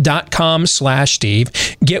 OmegaXL.com/Steve.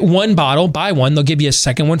 Get one bottle, buy one. They'll give you a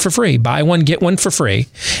second one for free. Buy one, get one for free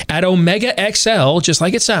at Omega XL, just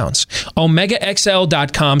like it sounds.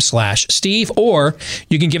 OmegaXL.com/Steve, or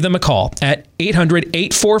you can give them a call at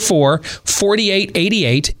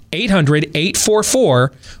 800-844-4888.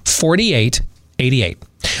 800-844-4888.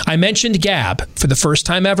 I mentioned Gab for the first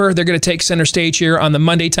time ever. They're going to take center stage here on the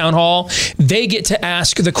Monday Town Hall. They get to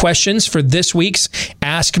ask the questions for this week's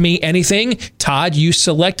Ask Me Anything. Todd, you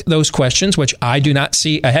select those questions, which I do not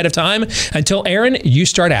see ahead of time until, Aaron, you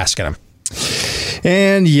start asking them.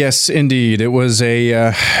 And yes, indeed, it was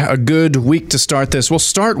a good week to start this. We'll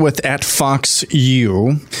start with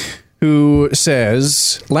 @FoxU, who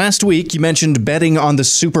says, last week you mentioned betting on the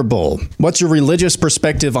Super Bowl. What's your religious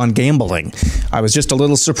perspective on gambling? I was just a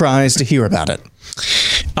little surprised to hear about it.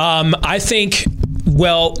 I think,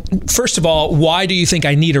 well, first of all, why do you think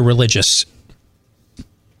I need a religious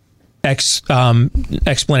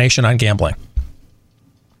explanation on gambling?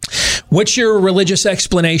 What's your religious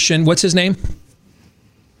explanation? What's his name?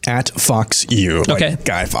 @FoxU. Okay. Like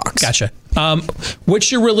Guy Fawkes. Gotcha.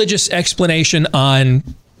 What's your religious explanation on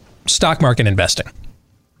stock market investing?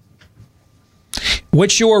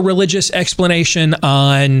 What's your religious explanation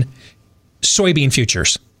on soybean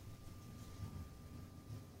futures?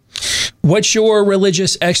 What's your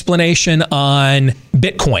religious explanation on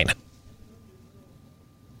Bitcoin?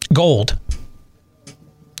 Gold?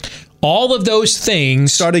 All of those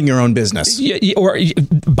things. Starting your own business. Or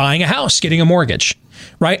buying a house, getting a mortgage,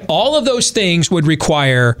 right? All of those things would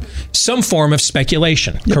require some form of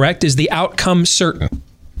speculation, correct? Is the outcome certain?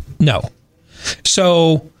 No.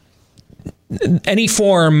 So any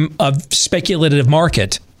form of speculative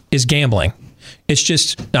market is gambling. It's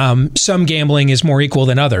just some gambling is more equal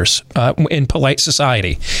than others in polite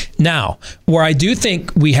society. Now, where I do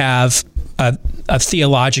think we have a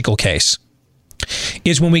theological case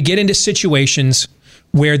is when we get into situations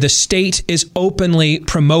where the state is openly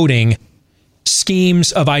promoting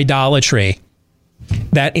schemes of idolatry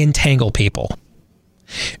that entangle people.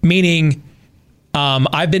 Meaning,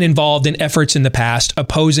 I've been involved in efforts in the past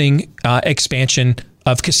opposing expansion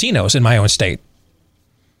of casinos in my own state.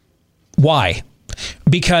 Why?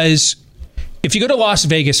 Because if you go to Las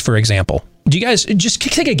Vegas, for example, do you guys just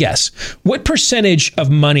take a guess? What percentage of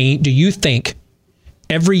money do you think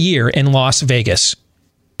every year in Las Vegas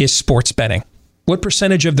is sports betting? What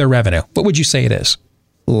percentage of their revenue? What would you say it is?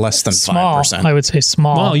 Less than small. 5%. I would say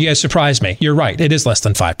small. Well, you guys surprised me. You're right. It is less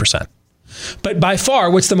than 5%. But by far,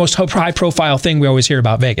 what's the most high-profile thing we always hear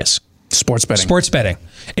about Vegas? Sports betting. Sports betting.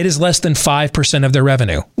 It is less than 5% of their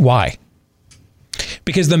revenue. Why?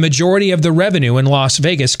 Because the majority of the revenue in Las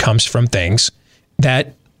Vegas comes from things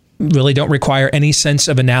that really don't require any sense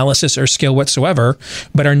of analysis or skill whatsoever,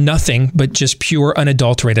 but are nothing but just pure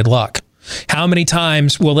unadulterated luck. How many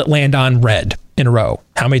times will it land on red in a row?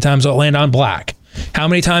 How many times will it land on black? How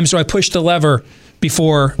many times do I push the lever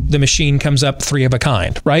before the machine comes up 3 of a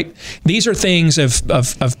kind, right? These are things of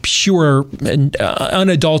pure and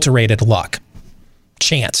unadulterated luck,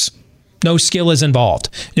 chance. No skill is involved.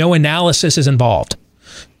 No analysis is involved.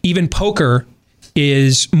 Even poker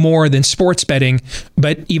is more than sports betting,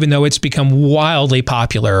 but even though it's become wildly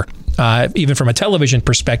popular, even from a television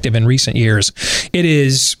perspective in recent years, it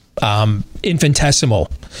is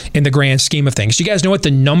infinitesimal in the grand scheme of things. Do you guys know what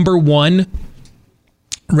the number one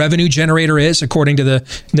revenue generator is, according to the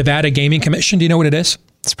Nevada Gaming Commission? Do you know what it is?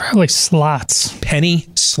 It's probably slots. Penny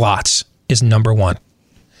slots is number one.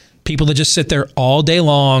 People that just sit there all day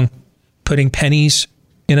long, putting pennies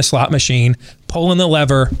in a slot machine, pulling the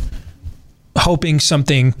lever, hoping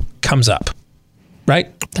something comes up, right?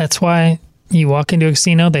 That's why you walk into a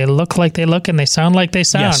casino, they look like they look and they sound like they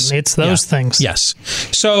sound. Yes. It's those things. Yes.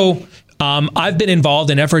 So I've been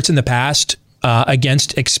involved in efforts in the past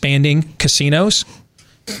against expanding casinos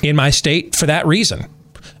in my state for that reason.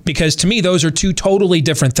 Because to me, those are two totally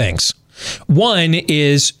different things. One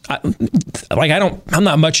is, I'm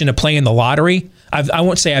not much into playing the lottery. I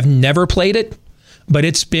won't say I've never played it, but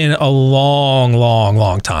it's been a long, long,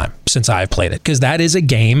 long time since I've played it, because that is a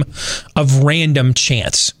game of random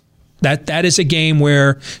chance. That is a game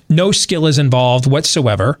where no skill is involved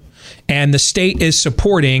whatsoever, and the state is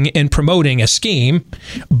supporting and promoting a scheme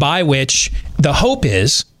by which the hope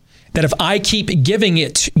is that if I keep giving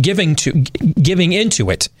into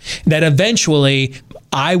it, that eventually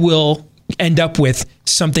I will end up with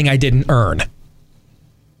something I didn't earn.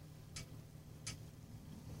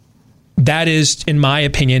 That is, in my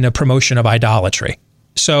opinion, a promotion of idolatry.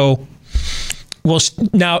 So, well,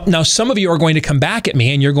 now some of you are going to come back at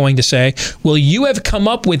me and you're going to say, well, you have come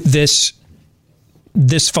up with this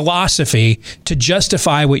philosophy to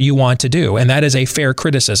justify what you want to do, and that is a fair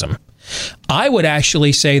criticism. I would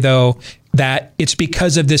actually say, though, that it's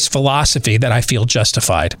because of this philosophy that I feel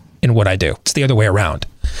justified in what I do. It's the other way around.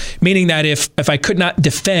 Meaning that if I could not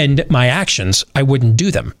defend my actions, I wouldn't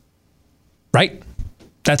do them. Right?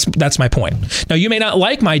 That's my point. Now, you may not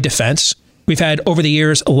like my defense. We've had, over the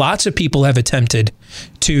years, lots of people have attempted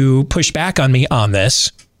to push back on me on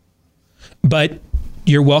this. But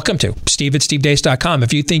you're welcome to. Steve@stevedeace.com.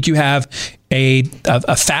 If you think you have a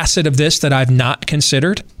facet of this that I've not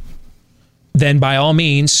considered, then by all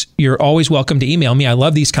means, you're always welcome to email me. I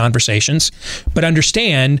love these conversations. But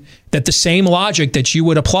understand that the same logic that you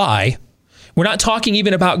would apply, we're not talking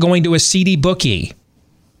even about going to a seedy bookie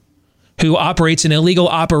who operates an illegal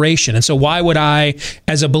operation. And so why would I,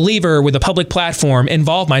 as a believer with a public platform,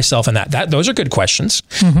 involve myself in that? Those are good questions.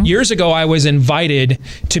 Mm-hmm. Years ago, I was invited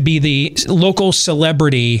to be the local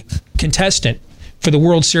celebrity contestant for the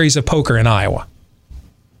World Series of Poker in Iowa.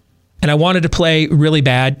 And I wanted to play really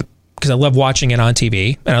bad because I love watching it on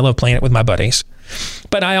TV and I love playing it with my buddies.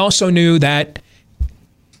 But I also knew that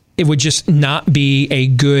it would just not be a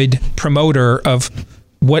good promoter of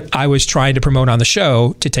what I was trying to promote on the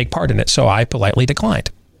show to take part in it. So I politely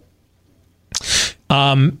declined.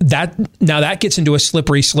 That gets into a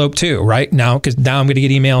slippery slope too, right? Now, because now I'm going to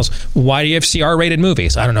get emails. Why do you have to see R-rated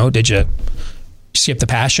movies? I don't know. Did you skip The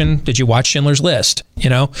Passion? Did you watch Schindler's List?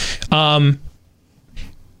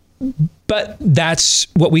 But that's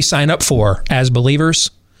what we sign up for as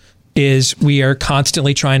believers, is we are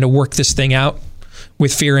constantly trying to work this thing out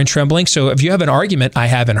with fear and trembling. So if you have an argument I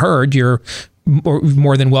haven't heard, you're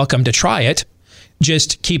more than welcome to try it.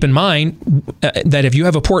 Just keep in mind that if you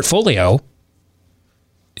have a portfolio,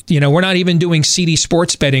 we're not even doing seedy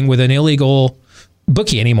sports betting with an illegal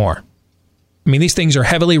bookie anymore. I mean, these things are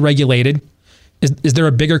heavily regulated. Is there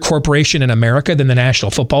a bigger corporation in America than the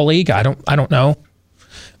National Football League? I don't know.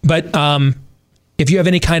 But if you have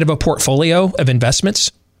any kind of a portfolio of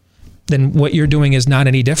investments, then what you're doing is not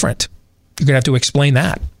any different. You're going to have to explain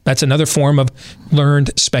that. That's another form of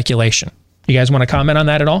learned speculation. You guys want to comment on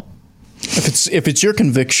that at all? If it's your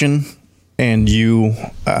conviction and you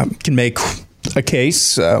can make a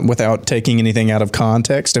case without taking anything out of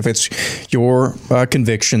context, if it's your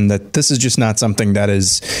conviction that this is just not something that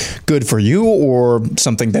is good for you or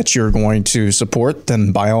something that you're going to support,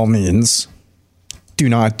 then by all means, do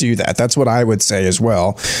not do that. That's what I would say as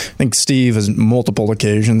well. I think Steve has multiple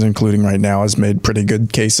occasions, including right now, has made pretty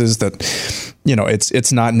good cases that,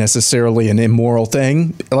 it's not necessarily an immoral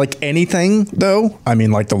thing. Like anything, though, I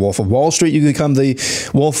mean, like the Wolf of Wall Street, you become the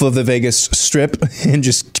Wolf of the Vegas Strip and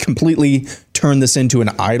just completely turn this into an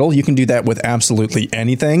idol. You can do that with absolutely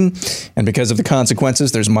anything. And because of the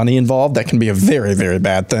consequences, there's money involved. That can be a very, very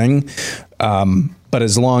bad thing. But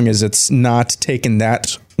as long as it's not taken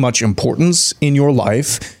that much importance in your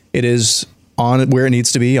life, it is on where it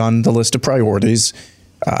needs to be on the list of priorities.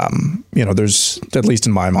 There's, at least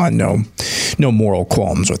in my mind, no moral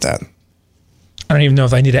qualms with that. I don't even know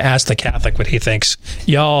if I need to ask the Catholic what he thinks.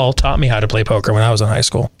 Y'all taught me how to play poker when I was in high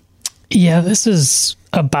school. Yeah, this is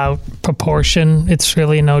about proportion. It's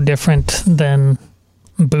really no different than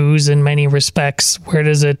booze in many respects. Where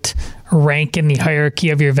does it rank in the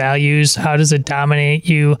hierarchy of your values? How does it dominate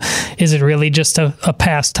you? Is it really just a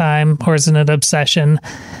pastime, or is it an obsession?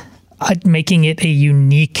 Making it a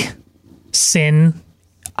unique sin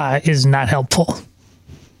is not helpful.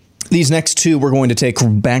 These next two we're going to take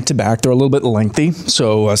back to back. They're a little bit lengthy,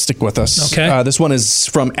 so stick with us. Okay. This one is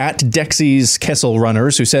from @Dexy's Kessel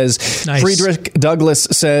Runners, who says, Nice. Friedrich Douglass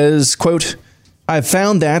says, quote, I've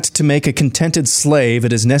found that to make a contented slave,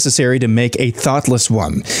 it is necessary to make a thoughtless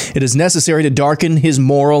one. It is necessary to darken his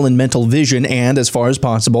moral and mental vision and, as far as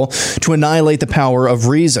possible, to annihilate the power of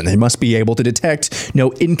reason. He must be able to detect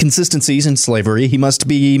no inconsistencies in slavery. He must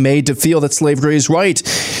be made to feel that slavery is right,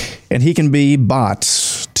 and he can be brought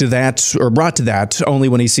to that only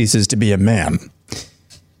when he ceases to be a man.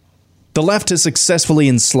 The left has successfully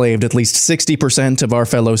enslaved at least 60% of our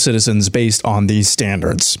fellow citizens based on these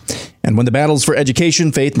standards. And when the battles for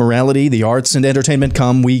education, faith, morality, the arts, and entertainment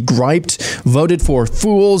come, we griped, voted for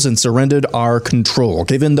fools, and surrendered our control.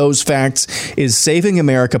 Given those facts, is saving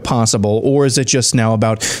America possible, or is it just now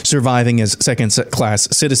about surviving as second-class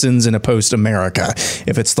citizens in a post-America?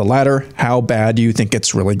 If it's the latter, how bad do you think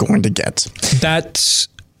it's really going to get? That's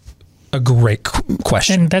a great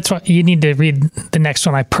question. And that's why you need to read the next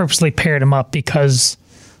one. I purposely paired them up because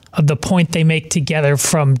of the point they make together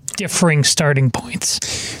from differing starting points.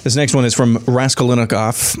 This next one is from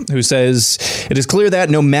Raskolnikov, who says, it is clear that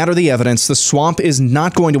no matter the evidence, the swamp is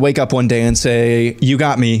not going to wake up one day and say, you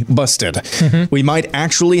got me, busted. Mm-hmm. We might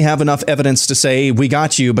actually have enough evidence to say, we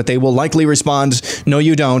got you, but they will likely respond, no,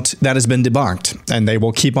 you don't. That has been debunked. And they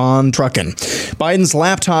will keep on trucking. Biden's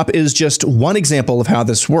laptop is just one example of how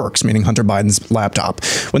this works, meaning Hunter Biden's laptop.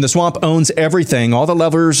 When the swamp owns everything, all the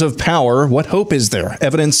levers of power, what hope is there?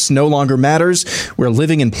 Evidence no longer matters. We're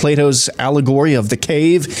living in Plato's allegory of the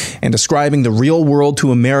cave, and describing the real world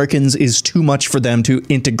to Americans is too much for them to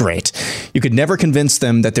integrate. You could never convince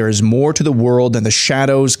them that there is more to the world than the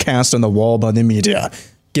shadows cast on the wall by the media.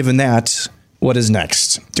 Given that, what is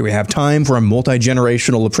next? Do we have time for a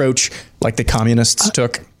multi-generational approach like the communists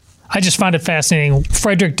took? I just find it fascinating.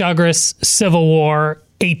 Frederick Douglass, Civil War,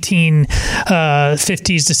 1850s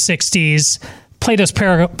to 60s. Plato's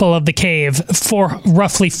Parable of the Cave,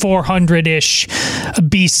 roughly 400-ish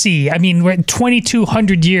BC. I mean, we're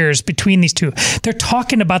 2,200 years between these two. They're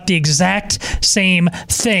talking about the exact same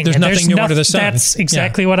thing. There's nothing new under the sun. That's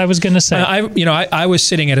exactly what I was going to say. I was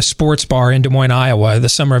sitting at a sports bar in Des Moines, Iowa, the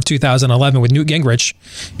summer of 2011 with Newt Gingrich.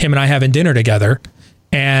 Him and I having dinner together.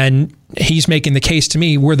 And he's making the case to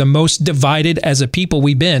me, we're the most divided as a people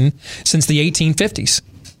we've been since the 1850s.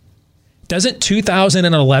 Doesn't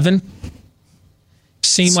 2011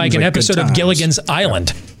 seem like an episode of Gilligan's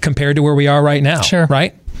Island compared to where we are right now? Sure.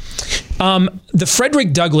 Right? The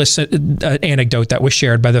Frederick Douglass anecdote that was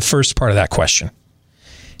shared by the first part of that question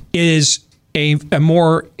is a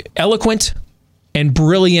more eloquent and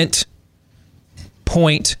brilliant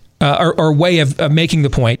point or way of making the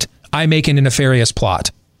point I make in a nefarious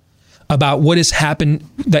plot about what has happened,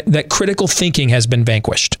 that critical thinking has been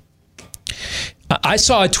vanquished. I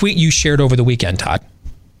saw a tweet you shared over the weekend, Todd,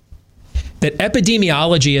 that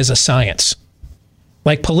epidemiology is a science,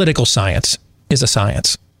 like political science is a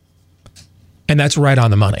science. And that's right on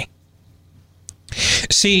the money.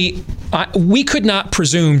 See, we could not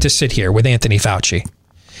presume to sit here with Anthony Fauci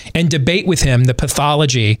and debate with him the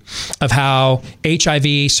pathology of how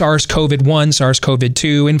HIV, SARS-CoV-1,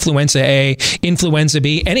 SARS-CoV-2, Influenza A, Influenza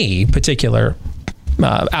B, any particular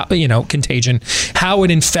contagion, how it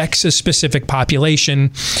infects a specific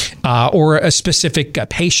population or a specific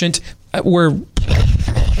patient. We're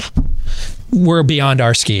beyond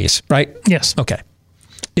our skis, right? Yes. Okay.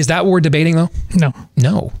 Is that what we're debating, though?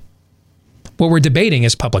 No. What we're debating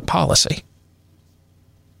is public policy.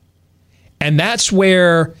 And that's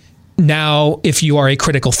where now, if you are a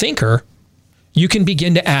critical thinker, you can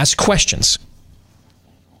begin to ask questions.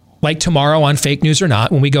 Like tomorrow on Fake News or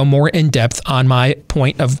Not, when we go more in depth on my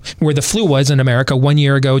point of where the flu was in America 1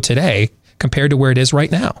 year ago today compared to where it is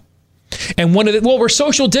right now. And we're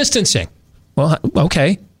social distancing. Well,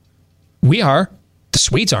 okay. We are. The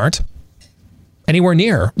Swedes aren't. Anywhere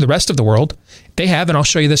near the rest of the world. They have, and I'll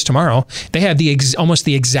show you this tomorrow, they have almost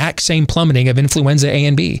the exact same plummeting of influenza A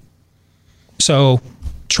and B. So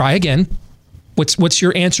try again. What's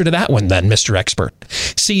your answer to that one then, Mr. Expert?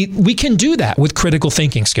 See, we can do that with critical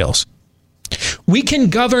thinking skills. We can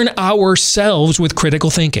govern ourselves with critical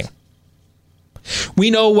thinking.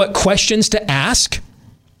 We know what questions to ask.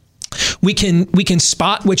 We can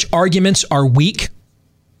spot which arguments are weak,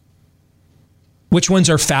 which ones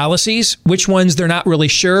are fallacies, which ones they're not really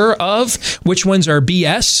sure of, which ones are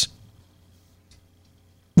BS,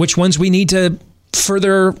 which ones we need to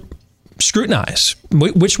further scrutinize,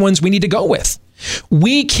 which ones we need to go with.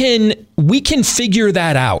 We can figure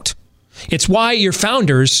that out. It's why your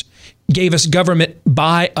founders gave us government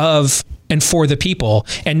by, of, and for the people,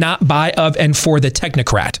 and not by, of, and for the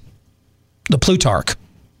technocrat, the Plutarch.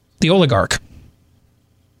 the oligarch.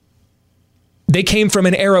 They came from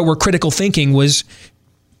an era where critical thinking was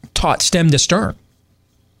taught stem to stern.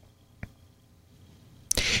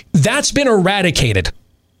 That's been eradicated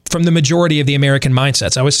from the majority of the American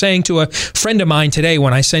mindsets. I was saying to a friend of mine today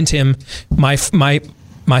when I sent him my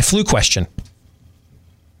flu question,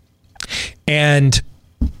 and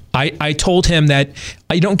I told him that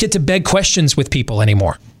I don't get to beg questions with people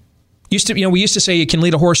anymore. We used to say you can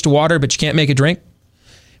lead a horse to water, but you can't make it drink.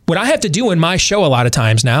 What I have to do in my show a lot of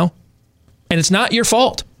times now, and it's not your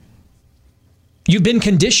fault. You've been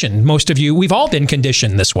conditioned, most of you. We've all been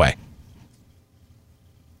conditioned this way.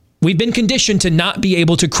 We've been conditioned to not be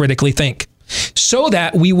able to critically think so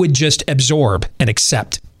that we would just absorb and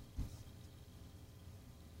accept.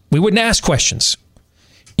 We wouldn't ask questions.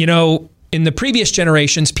 You know, in the previous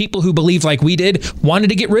generations, people who believed like we did wanted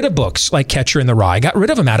to get rid of books like Catcher in the Rye, got rid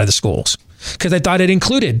of them out of the schools because they thought it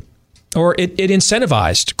included or it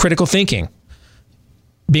incentivized critical thinking,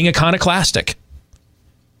 being iconoclastic.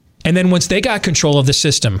 And then once they got control of the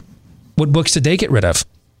system, what books did they get rid of?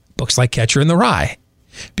 Books like Catcher in the Rye,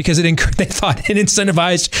 because they thought it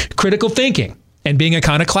incentivized critical thinking and being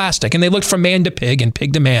iconoclastic. And they looked from man to pig and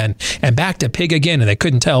pig to man and back to pig again, and they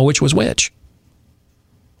couldn't tell which was which.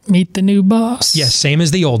 Meet the new boss. Yes, same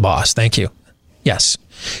as the old boss. Thank you. Yes.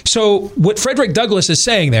 So what Frederick Douglass is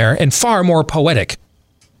saying there, and far more poetic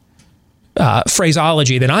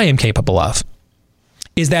phraseology than I am capable of,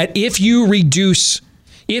 is that if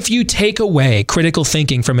you take away critical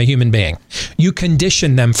thinking from a human being, you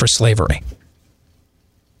condition them for slavery.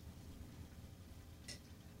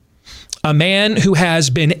 A man who has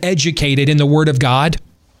been educated in the Word of God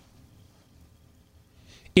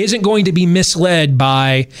isn't going to be misled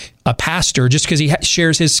by a pastor just because he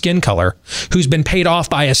shares his skin color, who's been paid off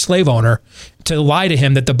by a slave owner to lie to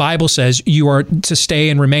him that the Bible says you are to stay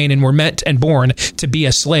and remain and were meant and born to be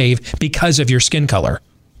a slave because of your skin color.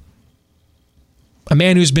 A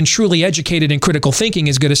man who's been truly educated in critical thinking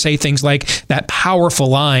is going to say things like that powerful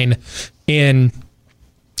line in,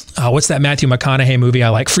 what's that Matthew McConaughey movie I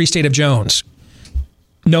like? Free State of Jones.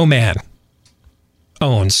 No man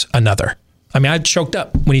owns another. I mean, I choked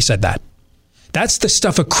up when he said that. That's the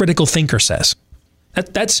stuff a critical thinker says.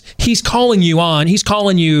 He's calling you on. He's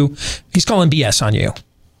calling BS on you.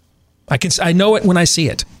 I know it when I see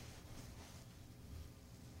it.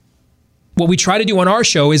 What we try to do on our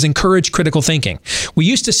show is encourage critical thinking. We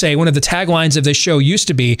used to say, one of the taglines of this show used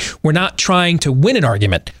to be, we're not trying to win an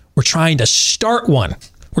argument. We're trying to start one.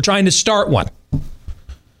 Trying to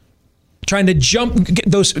get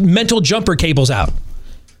those mental jumper cables out.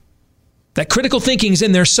 That critical thinking is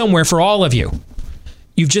in there somewhere for all of you.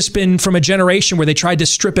 You've just been from a generation where they tried to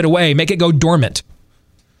strip it away, make it go dormant,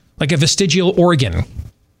 like a vestigial organ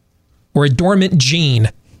or a dormant gene.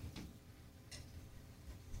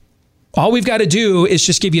 All we've got to do is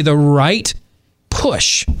just give you the right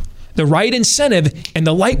push, the right incentive, and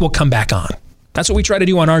the light will come back on. That's what we try to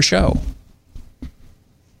do on our show.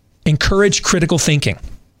 Encourage critical thinking.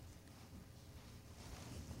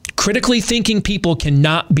 Critically thinking people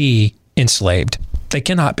cannot be enslaved. They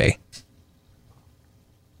cannot be.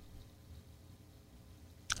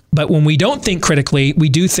 But when we don't think critically, we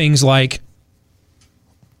do things like,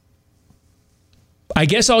 I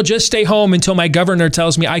guess I'll just stay home until my governor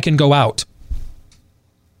tells me I can go out.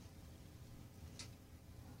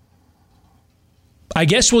 I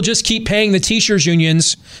guess we'll just keep paying the teachers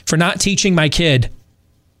unions for not teaching my kid.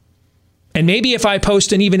 And maybe if I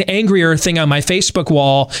post an even angrier thing on my Facebook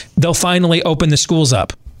wall, they'll finally open the schools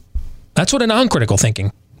up. That's what a non-critical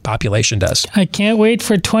thinking population does. I can't wait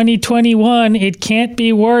for 2021. It can't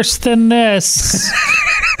be worse than this.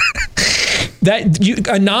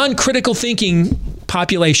 A non-critical thinking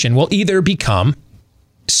population will either become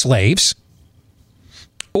slaves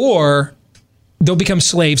or they'll become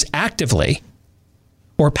slaves actively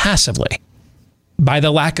or passively by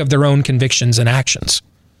the lack of their own convictions and actions.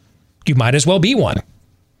 You might as well be one.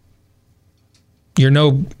 You're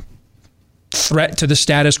no threat to the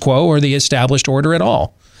status quo or the established order at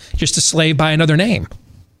all. Just a slave by another name.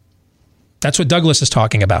 That's what Douglass is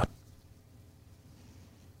talking about.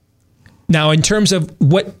 Now, in terms of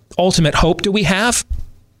what ultimate hope do we have?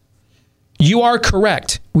 You are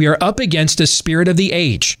correct. We are up against a spirit of the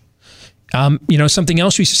age. Something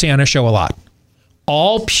else we used to say on our show a lot.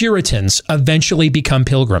 All Puritans eventually become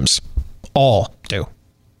pilgrims. All do.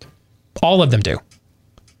 All of them do.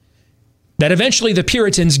 That eventually the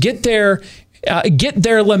Puritans get their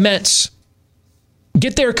laments,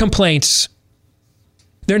 get their complaints,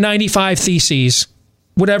 their 95 theses,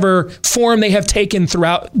 whatever form they have taken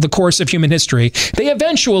throughout the course of human history. They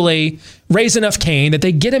eventually raise enough Cain that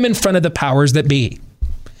they get him in front of the powers that be.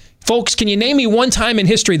 Folks, can you name me one time in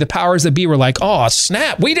history the powers that be were like, oh,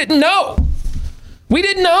 snap, we didn't know. We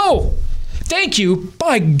didn't know. Thank you.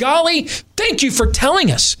 By golly, thank you for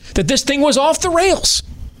telling us that this thing was off the rails.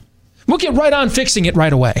 We'll get right on fixing it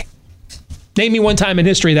right away. Name me one time in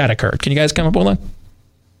history that occurred. Can you guys come up with one?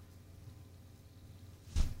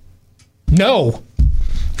 No.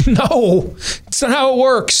 No. It's not how it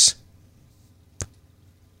works.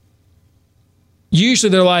 Usually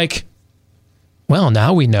they're like, well,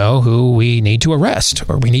 now we know who we need to arrest,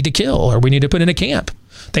 or we need to kill, or we need to put in a camp.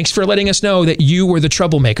 Thanks for letting us know that you were the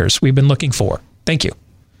troublemakers we've been looking for. Thank you.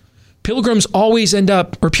 Puritans always end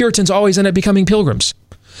up becoming pilgrims.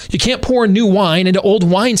 You can't pour new wine into old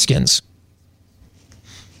wineskins.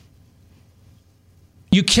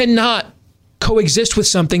 You cannot coexist with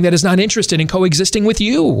something that is not interested in coexisting with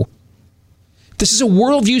you. This is a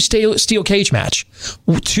worldview steel cage match.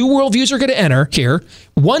 2 worldviews are going to enter here.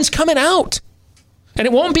 One's coming out. And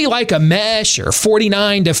it won't be like a mesh or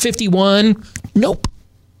 49 to 51. Nope.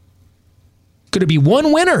 Going to be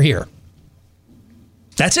one winner here.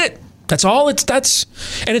 That's it. That's all. And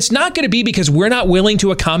it's not going to be because we're not willing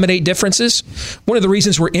to accommodate differences. One of the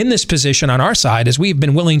reasons we're in this position on our side is we've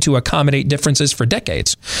been willing to accommodate differences for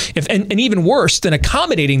decades. And even worse than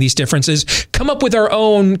accommodating these differences, come up with our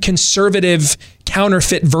own conservative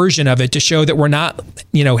counterfeit version of it to show that we're not,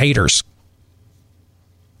 haters.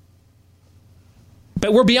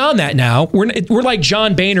 But we're beyond that now. We're like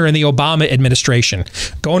John Boehner in the Obama administration,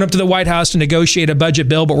 going up to the White House to negotiate a budget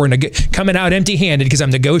bill, but we're coming out empty-handed because I'm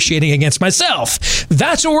negotiating against myself.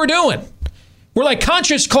 That's what we're doing. We're like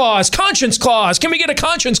conscience clause. Can we get a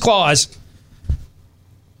conscience clause?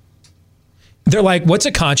 They're like, what's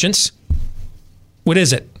a conscience? What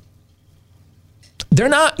is it? They're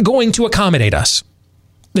not going to accommodate us.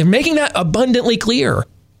 They're making that abundantly clear.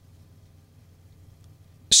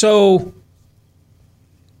 So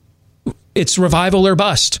it's revival or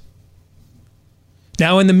bust.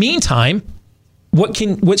 Now, in the meantime,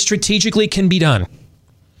 what strategically can be done?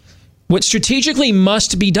 What strategically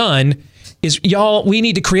must be done is, we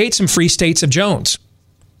need to create some free states of Jones.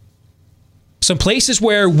 Some places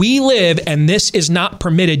where we live and this is not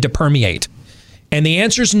permitted to permeate. And the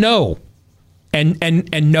answer is no. And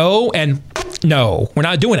no, and no. We're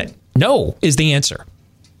not doing it. No is the answer.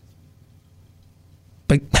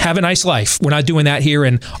 But have a nice life. We're not doing that here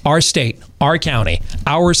in our state, our county,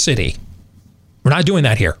 our city. We're not doing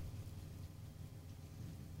that here.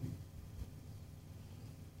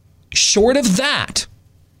 Short of that,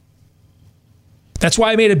 that's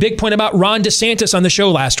why I made a big point about Ron DeSantis on the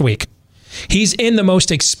show last week. He's in the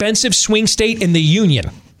most expensive swing state in the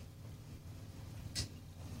union,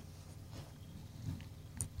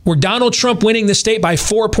 where Donald Trump winning the state by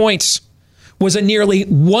 4 points was a nearly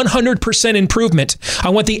 100% improvement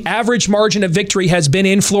on what the average margin of victory has been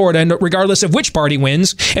in Florida, regardless of which party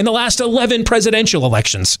wins, in the last 11 presidential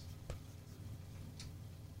elections.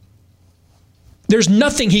 There's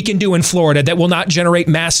nothing he can do in Florida that will not generate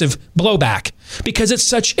massive blowback because it's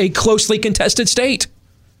such a closely contested state.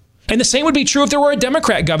 And the same would be true if there were a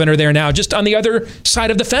Democrat governor there now, just on the other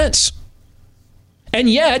side of the fence. And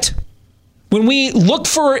yet, when we look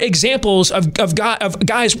for examples of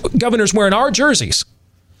governors wearing our jerseys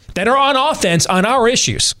that are on offense on our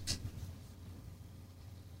issues,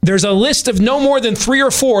 there's a list of no more than 3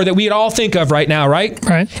 or 4 that we'd all think of right now, right?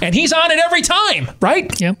 Right. And he's on it every time,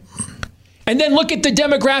 right? Yep. And then look at the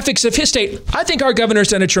demographics of his state. I think our governor's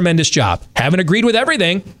done a tremendous job. Haven't agreed with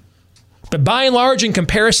everything, but by and large, in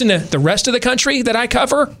comparison to the rest of the country that I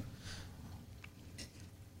cover,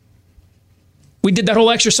 we did that whole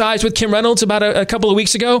exercise with Kim Reynolds about a couple of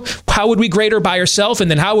weeks ago. How would we grade her by herself? And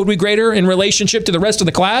then how would we grade her in relationship to the rest of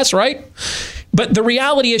the class, right? But the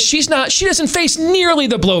reality is she doesn't face nearly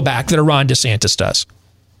the blowback that a Ron DeSantis does.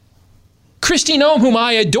 Kristi Noem, whom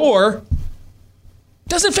I adore,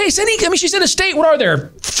 doesn't face any. She's in a state, what are there?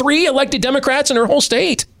 3 elected Democrats in her whole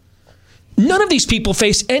state. None of these people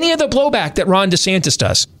face any of the blowback that Ron DeSantis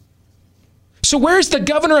does. So where's the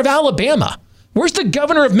governor of Alabama? Where's the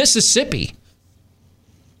governor of Mississippi?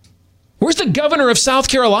 Where's the governor of South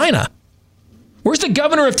Carolina? Where's the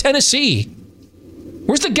governor of Tennessee?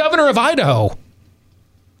 Where's the governor of Idaho?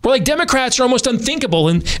 Where Democrats are almost unthinkable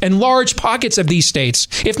in large pockets of these states,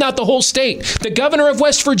 if not the whole state. The governor of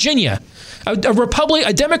West Virginia, a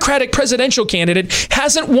Democratic presidential candidate,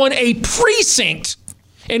 hasn't won a precinct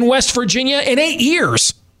in West Virginia in 8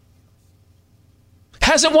 years.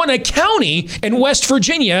 Hasn't won a county in West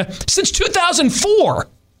Virginia since 2004.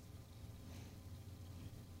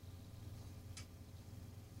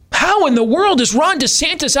 How in the world is Ron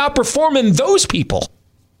DeSantis outperforming those people?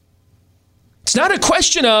 It's not a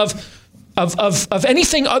question of of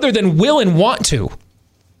anything other than will and want to.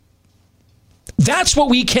 That's what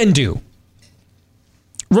we can do.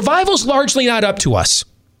 Revival's largely not up to us.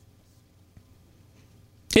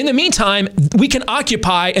 In the meantime, we can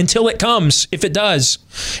occupy until it comes, if it does.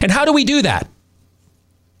 And how do we do that?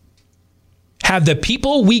 Have the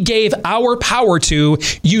people we gave our power to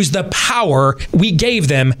use the power we gave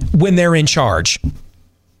them when they're in charge.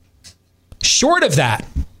 Short of that,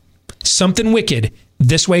 something wicked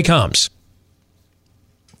this way comes.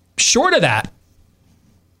 Short of that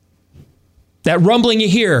rumbling you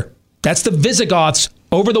hear, that's the Visigoths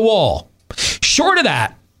over the wall. Short of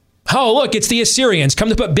that, oh, look, it's the Assyrians come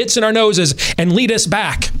to put bits in our noses and lead us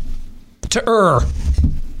back to Ur.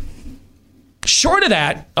 Short of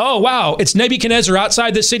that, oh, wow, it's Nebuchadnezzar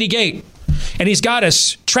outside the city gate, and he's got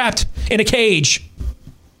us trapped in a cage,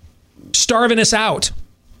 starving us out.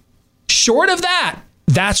 Short of that,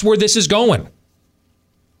 that's where this is going.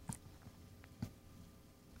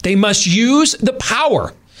 They must use the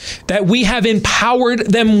power that we have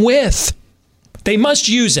empowered them with. They must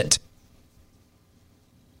use it.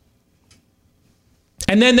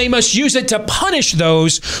 And then they must use it to punish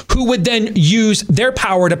those who would then use their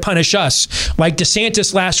power to punish us. Like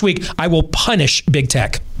DeSantis last week, I will punish big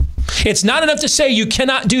tech. It's not enough to say you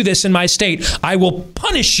cannot do this in my state. I will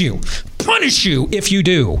punish you if you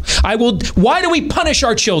do. Why do we punish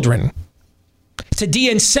our children? To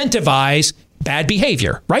de-incentivize bad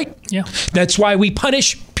behavior, right? Yeah. That's why we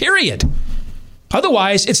punish, period.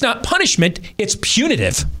 Otherwise, it's not punishment, it's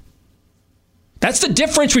punitive. That's the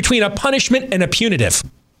difference between a punishment and a punitive.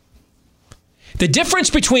 The difference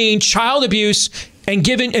between child abuse and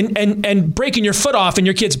giving and breaking your foot off in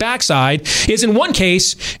your kid's backside is, in one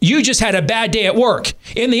case, you just had a bad day at work.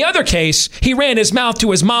 In the other case, he ran his mouth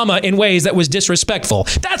to his mama in ways that was disrespectful.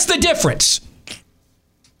 That's the difference.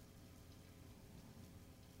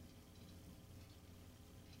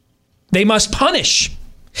 They must punish.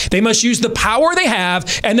 They must use the power they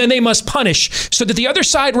have, and then they must punish so that the other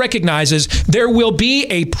side recognizes there will be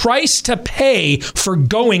a price to pay for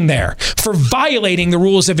going there, for violating the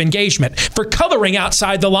rules of engagement, for coloring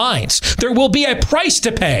outside the lines. There will be a price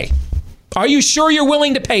to pay. Are you sure you're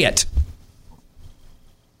willing to pay it?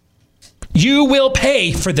 You will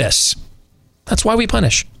pay for this. That's why we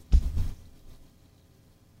punish.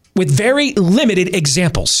 With very limited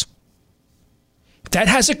examples. That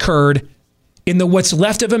has occurred in the what's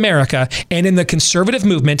left of America and in the conservative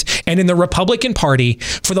movement and in the Republican Party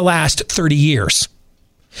for the last 30 years.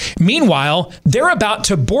 Meanwhile, they're about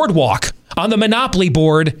to boardwalk on the monopoly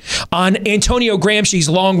board on Antonio Gramsci's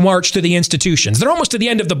long march through the institutions. They're almost to the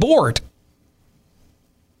end of the board.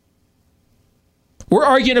 We're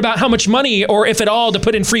arguing about how much money, or if at all, to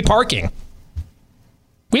put in free parking.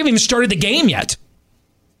 We haven't even started the game yet.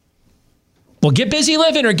 Well, get busy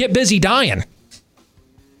living or get busy dying.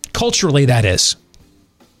 Culturally, that is.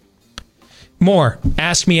 More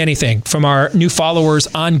Ask Me Anything from our new followers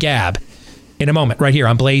on Gab in a moment, right here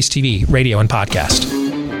on Blaze TV, radio, and podcast.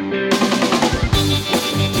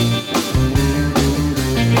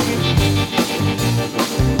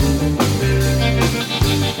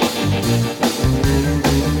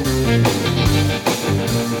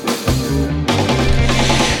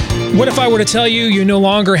 What if I were to tell you you no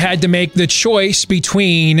longer had to make the choice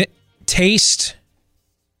between taste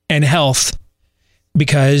and health,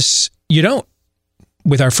 because you don't?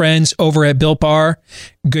 With our friends over at Built Bar,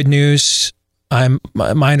 good news.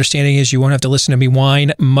 My understanding is you won't have to listen to me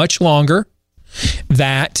whine much longer.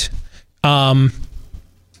 That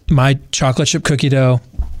my chocolate chip cookie dough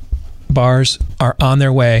bars are on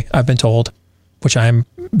their way, I've been told, which I'm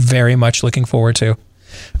very much looking forward to,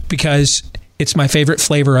 because it's my favorite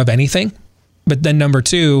flavor of anything. But then number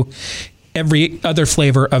two, every other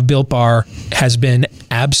flavor of Built Bar has been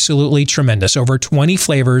absolutely tremendous. Over 20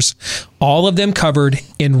 flavors, all of them covered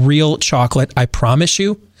in real chocolate. I promise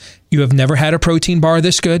you, you have never had a protein bar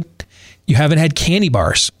this good. You haven't had candy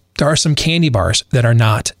bars. There are some candy bars that are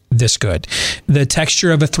not this good. The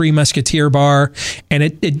texture of a Three Musketeer bar, and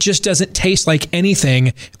it just doesn't taste like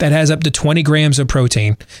anything that has up to 20 grams of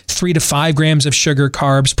protein, 3 to 5 grams of sugar,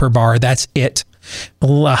 carbs per bar. That's it.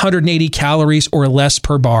 180 calories or less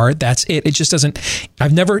per bar. That's it. It just doesn't.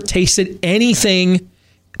 I've never tasted anything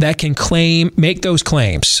that can make those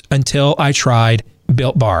claims until I tried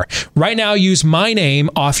Built Bar. Right now, use my name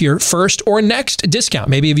off your first or next discount.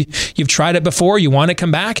 Maybe if you've tried it before, you want to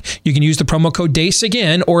come back, you can use the promo code DACE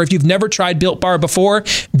again. Or if you've never tried Built Bar before,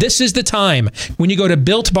 this is the time. When you go to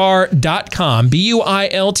BuiltBar.com,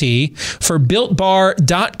 BUILT, for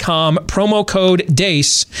BuiltBar.com, promo code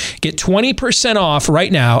DACE, get 20% off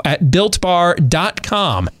right now at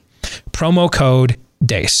BuiltBar.com, promo code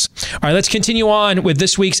Deace. All right, let's continue on with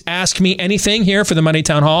this week's Ask Me Anything here for the Monday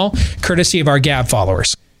Town Hall, courtesy of our Gab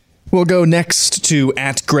followers. We'll go next to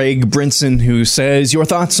 @Greg Brinson, who says, your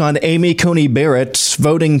thoughts on Amy Coney Barrett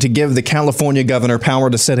voting to give the California governor power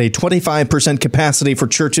to set a 25% capacity for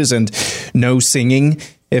churches and no singing.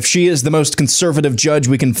 If she is the most conservative judge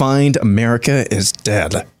we can find, America is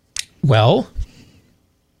dead. Well,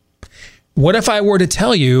 what if I were to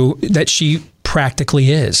tell you that she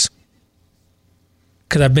practically is?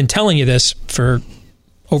 Because I've been telling you this for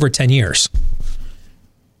over 10 years.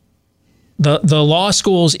 The law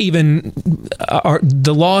schools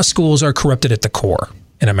are corrupted at the core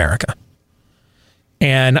in America.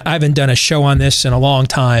 And I haven't done a show on this in a long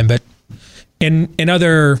time, but in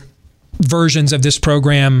other versions of this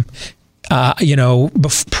program,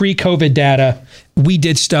 pre-COVID data, we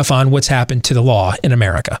did stuff on what's happened to the law in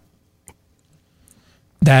America.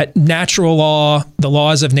 That natural law, the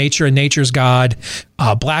laws of nature and nature's God,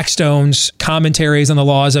 Blackstone's commentaries on the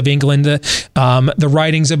laws of England, the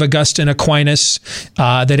writings of Augustine Aquinas,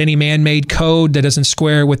 that any man-made code that doesn't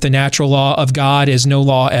square with the natural law of God is no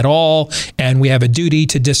law at all, and we have a duty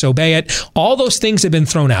to disobey it. All those things have been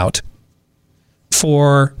thrown out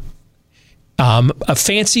for a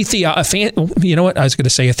fancy you know what? I was going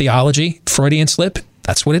to say a theology, Freudian slip.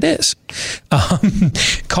 That's what it is.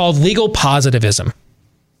 Called legal positivism.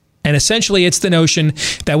 And essentially, it's the notion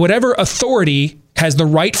that whatever authority has the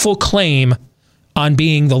rightful claim on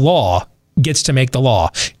being the law gets to make the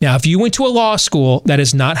law. Now, if you went to a law school, that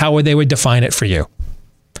is not how they would define it for you.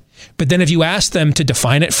 But then if you asked them to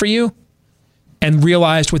define it for you and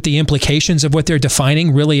realized what the implications of what they're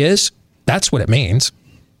defining really is, that's what it means.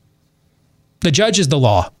 The judge is the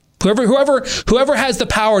law. Whoever has the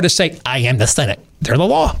power to say, I am the Senate, they're the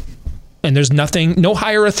law. And there's no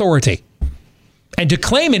higher authority. And to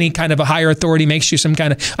claim any kind of a higher authority makes you some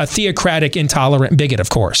kind of a theocratic, intolerant bigot, of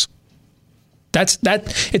course. It's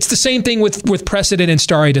the same thing with precedent and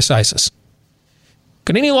stare decisis.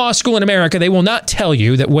 At any law school in America, they will not tell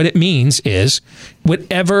you that what it means is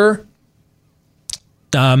whatever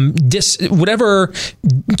total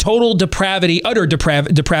depravity, utter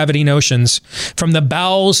depravity notions from the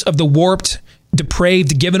bowels of the warped,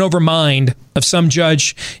 depraved, given over mind of some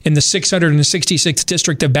judge in the 666th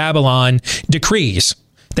district of Babylon decrees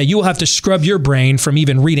that you will have to scrub your brain from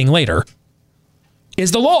even reading later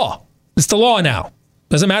is the law. It's the law now.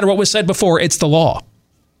 Doesn't matter what was said before, it's the law.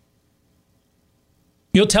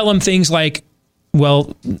 You'll tell them things like,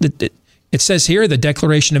 well, it says here the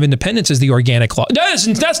Declaration of Independence is the organic law.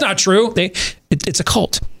 That's not true. It's a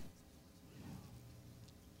cult.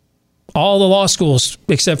 All the law schools,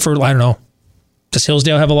 except for, I don't know, does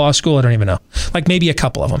Hillsdale have a law school? I don't even know. Like maybe a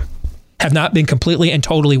couple of them have not been completely and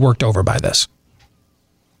totally worked over by this.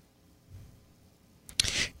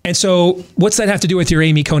 And so what's that have to do with your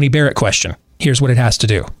Amy Coney Barrett question? Here's what it has to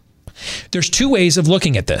do. There's two ways of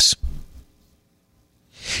looking at this.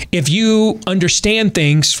 If you understand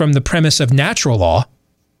things from the premise of natural law,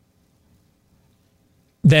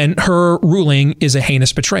 then her ruling is a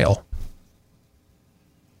heinous betrayal.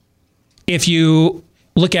 If you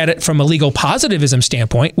look at it from a legal positivism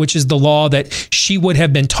standpoint, which is the law that she would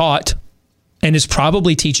have been taught and is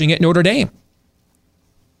probably teaching at Notre Dame,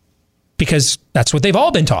 because that's what they've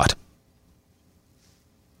all been taught,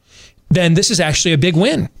 then this is actually a big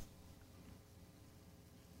win.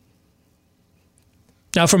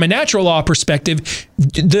 Now, from a natural law perspective,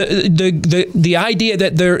 the idea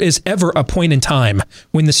that there is ever a point in time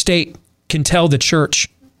when the state can tell the church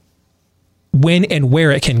when and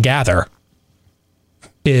where it can gather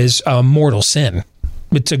is a mortal sin.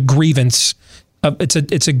 It's a grievance.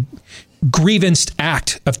 It's a grievanced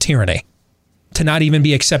act of tyranny to not even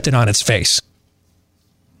be accepted on its face.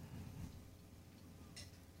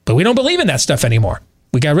 But we don't believe in that stuff anymore.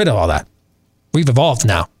 We got rid of all that. We've evolved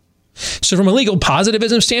now. So from a legal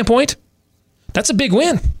positivism standpoint, that's a big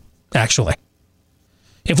win, actually.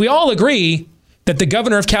 If we all agree that the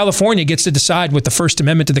governor of California gets to decide what the First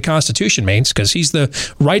Amendment to the Constitution means, because he's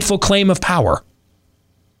the rightful claim of power,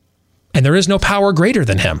 and there is no power greater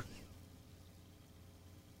than him,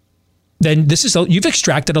 then you've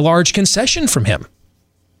extracted a large concession from him.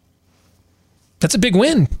 That's a big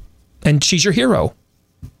win, and she's your hero.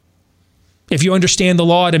 If you understand the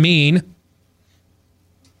law to mean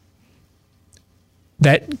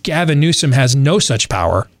that Gavin Newsom has no such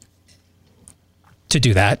power to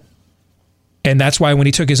do that, and that's why when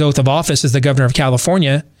he took his oath of office as the governor of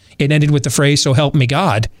California, it ended with the phrase, "So help me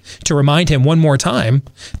God," to remind him one more time,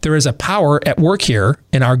 there is a power at work here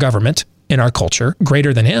in our government, in our culture,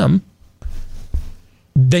 greater than him.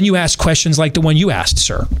 Then you ask questions like the one you asked,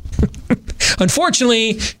 sir.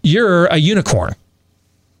 Unfortunately, you're a unicorn.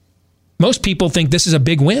 Most people think this is a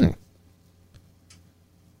big win.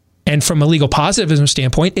 And from a legal positivism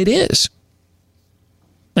standpoint, it is.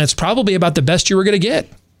 And it's probably about the best you were going to get.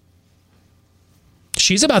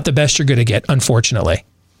 She's about the best you're going to get, unfortunately.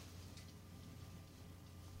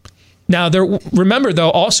 Now, remember,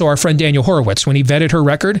 though, also our friend Daniel Horowitz, when he vetted her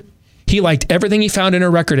record, he liked everything he found in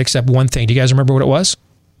her record except one thing. Do you guys remember what it was?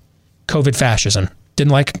 COVID fascism.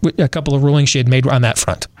 Didn't like a couple of rulings she had made on that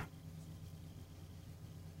front.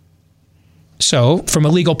 So, from a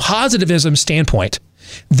legal positivism standpoint,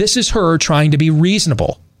 this is her trying to be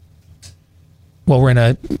reasonable. Well, we're in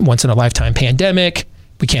a once-in-a-lifetime pandemic.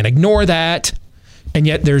 We can't ignore that. And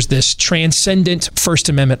yet there's this transcendent First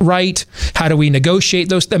Amendment right. How do we negotiate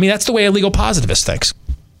those? I mean, that's the way a legal positivist thinks.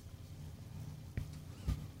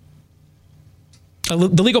 The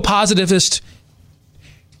legal positivist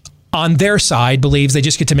on their side believes they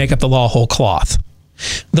just get to make up the law whole cloth.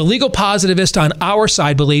 The legal positivist on our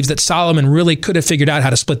side believes that Solomon really could have figured out how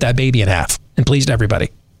to split that baby in half and pleased everybody.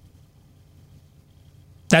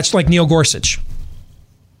 That's like Neil Gorsuch.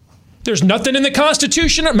 There's nothing in the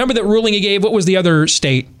Constitution. Remember that ruling he gave? What was the other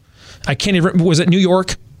state? I can't even remember. Was it New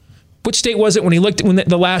York? Which state was it when he looked at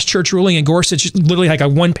the last church ruling in Gorsuch, literally like a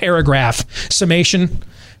one paragraph summation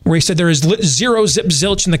where he said there is zero zip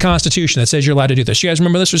zilch in the Constitution that says you're allowed to do this. You guys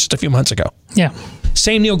remember this? Was just a few months ago. Yeah.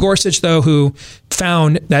 Same Neil Gorsuch, though, who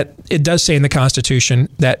found that it does say in the Constitution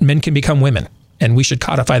that men can become women and we should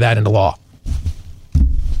codify that into law.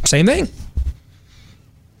 Same thing.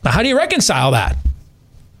 Now, how do you reconcile that?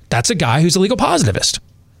 That's a guy who's a legal positivist.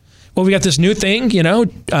 Well, we got this new thing,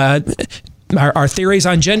 our theories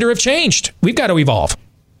on gender have changed. We've got to evolve.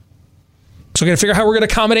 So we got to figure out how we're going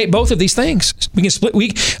to accommodate both of these things. We can split.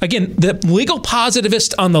 Again, the legal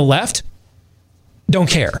positivists on the left don't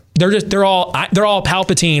care. They're all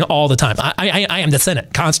Palpatine all the time. I am the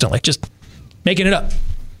Senate constantly, just making it up.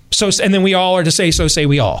 So, and then we all are to say, so say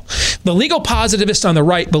we all. The legal positivist on the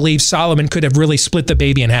right believes Solomon could have really split the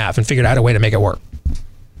baby in half and figured out a way to make it work.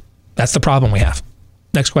 That's the problem we have.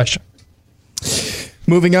 Next question.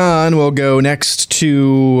 Moving on, we'll go next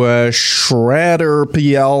to Shredder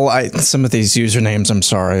PL. Some of these usernames, I'm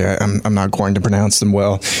sorry, I'm not going to pronounce them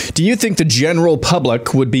well. Do you think the general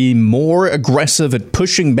public would be more aggressive at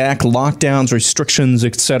pushing back lockdowns, restrictions,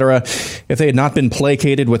 etc., if they had not been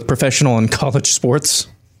placated with professional and college sports?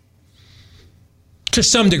 To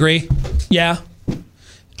some degree, yeah.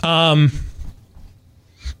 Because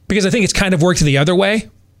I think it's kind of worked the other way.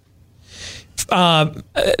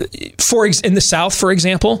 In the South, for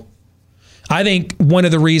example, I think one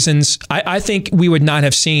of the reasons I think we would not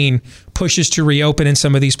have seen pushes to reopen in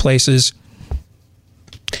some of these places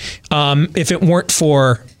if it weren't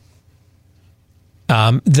for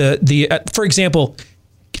for example,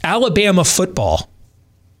 Alabama football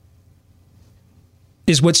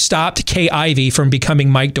is what stopped Kay Ivey from becoming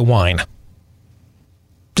Mike DeWine.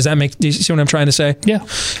 Do you see what I'm trying to say? Yeah.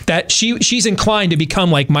 That she's inclined to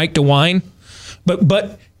become like Mike DeWine.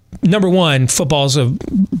 But number one, football's a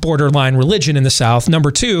borderline religion in the South. Number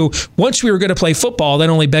two, once we were going to play football, that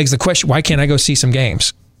only begs the question, why can't I go see some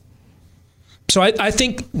games? So I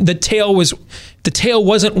think the tail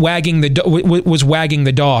wasn't wagging was wagging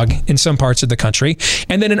the dog in some parts of the country,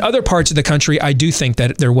 and then in other parts of the country, I do think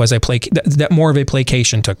that there was that more of a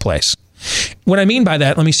placation took place. What I mean by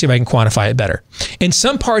that, let me see if I can quantify it better. In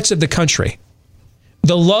some parts of the country,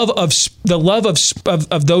 the love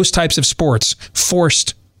of those types of sports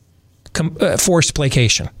forced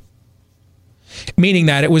placation, meaning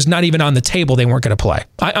that it was not even on the table. They weren't going to play.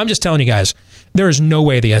 I'm just telling you guys, there is no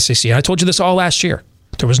way the SEC, and I told you this all last year,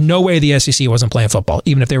 there was no way the SEC wasn't playing football,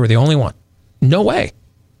 even if they were the only one. No way.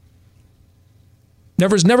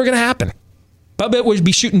 Never going to happen. Bubba would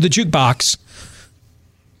be shooting the jukebox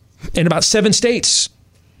in about 7 states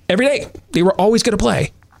every day. They were always going to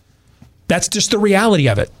play. That's just the reality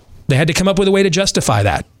of it. They had to come up with a way to justify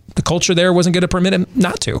that. The culture there wasn't going to permit them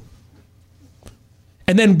not to.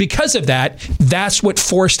 And then because of that, that's what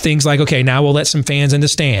forced things like, okay, now we'll let some fans in the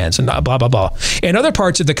stands and blah, blah, blah. In other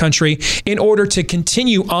parts of the country, in order to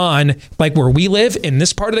continue on, like where we live in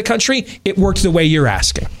this part of the country, it worked the way you're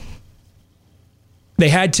asking. They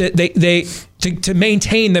had to, to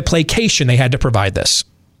maintain the placation, they had to provide this.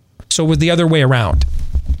 So it was the other way around.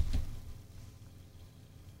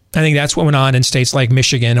 I think that's what went on in states like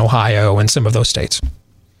Michigan, Ohio, and some of those states.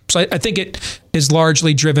 So I think it is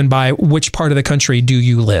largely driven by which part of the country do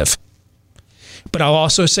you live. But I'll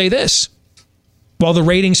also say this. While the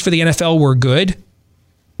ratings for the NFL were good,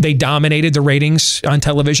 they dominated the ratings on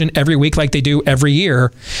television every week like they do every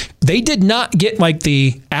year. They did not get like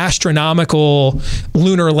the astronomical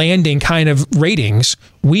lunar landing kind of ratings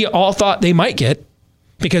we all thought they might get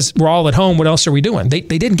because we're all at home. What else are we doing? They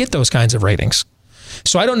didn't get those kinds of ratings.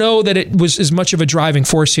 So I don't know that it was as much of a driving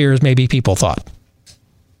force here as maybe people thought.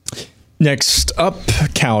 Next up,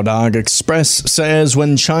 Cowdog Express says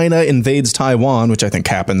when China invades Taiwan, which I think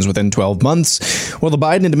happens within 12 months, will the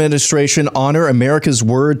Biden administration honor America's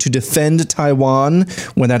word to defend Taiwan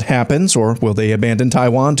when that happens, or will they abandon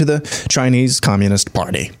Taiwan to the Chinese Communist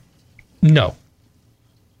Party? No.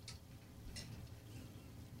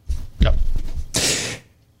 No.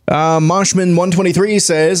 Moshman 123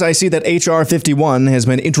 says, I see that H.R. 51 has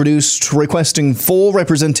been introduced requesting full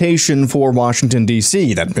representation for Washington,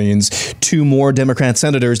 D.C. That means 2 more Democrat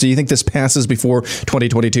senators. Do you think this passes before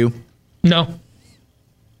 2022? No,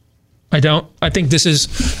 I don't. I think this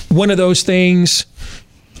is one of those things.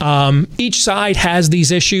 Each side has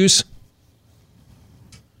these issues.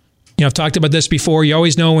 You know, I've talked about this before. You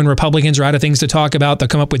always know when Republicans are out of things to talk about, they'll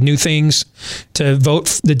come up with new things to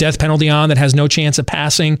vote the death penalty on that has no chance of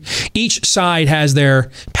passing. Each side has their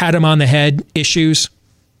pat them on the head issues,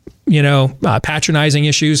 patronizing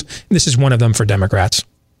issues. This is one of them for Democrats.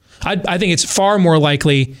 I think it's far more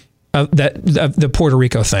likely that the Puerto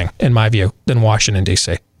Rico thing, in my view, than Washington,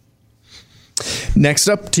 D.C. Next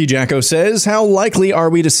up, T. Jacko says, how likely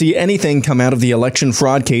are we to see anything come out of the election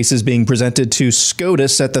fraud cases being presented to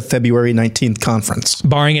SCOTUS at the February 19th conference?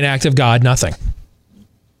 Barring an act of God, nothing.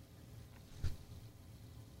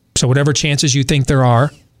 So whatever chances you think there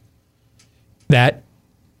are that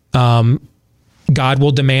God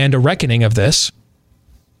will demand a reckoning of this,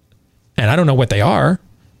 and I don't know what they are,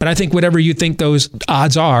 but I think whatever you think those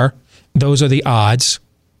odds are, those are the odds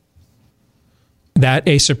that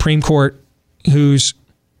a Supreme Court whose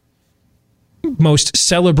most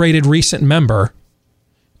celebrated recent member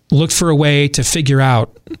looked for a way to figure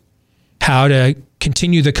out how to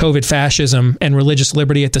continue the COVID fascism and religious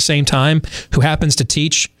liberty at the same time, who happens to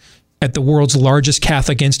teach at the world's largest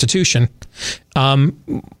Catholic institution.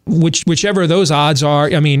 Whichever those odds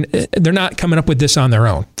are, I mean, they're not coming up with this on their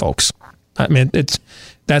own, folks. I mean,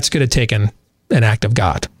 that's going to take an act of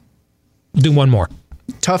God. Do one more.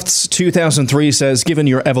 Tufts 2003 says, given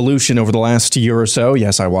your evolution over the last year or so,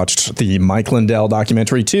 yes, I watched the Mike Lindell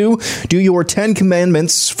documentary too, do your 10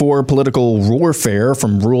 commandments for political warfare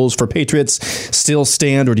from Rules for Patriots still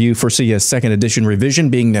stand, or do you foresee a second edition revision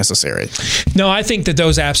being necessary? No, I think that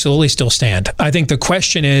those absolutely still stand. I think the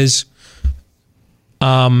question is,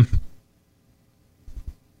 how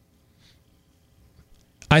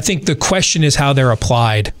they're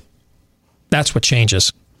applied. That's what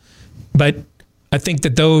changes. But I think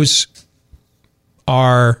that those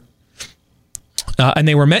are, and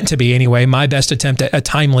they were meant to be anyway, my best attempt at a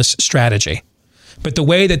timeless strategy. But the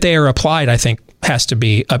way that they are applied, I think, has to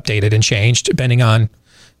be updated and changed depending on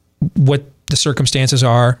what the circumstances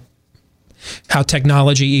are, how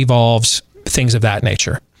technology evolves, things of that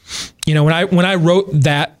nature. You know, when I wrote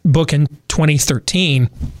that book in 2013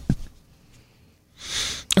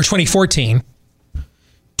 or 2014,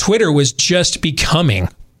 Twitter was just becoming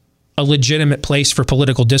a legitimate place for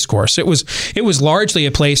political discourse. It was largely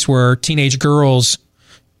a place where teenage girls,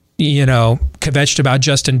 kvetched about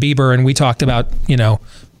Justin Bieber, and we talked about,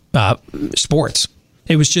 sports.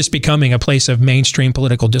 It was just becoming a place of mainstream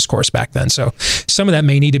political discourse back then. So some of that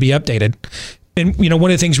may need to be updated. And, one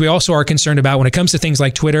of the things we also are concerned about when it comes to things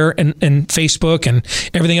like Twitter and Facebook and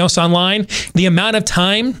everything else online, the amount of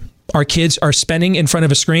time our kids are spending in front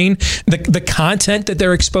of a screen, the content that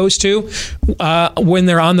they're exposed to when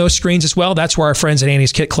they're on those screens as well. That's where our friends at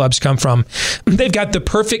Annie's Kit Clubs come from. They've got the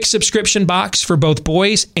perfect subscription box for both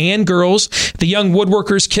boys and girls. The Young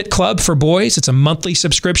Woodworkers Kit Club for boys. It's a monthly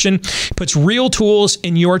subscription. Puts real tools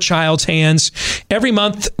in your child's hands. Every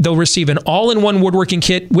month, they'll receive an all-in-one woodworking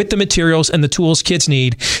kit with the materials and the tools kids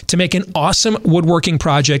need to make an awesome woodworking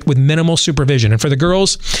project with minimal supervision. And for the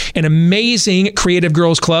girls, an amazing Creative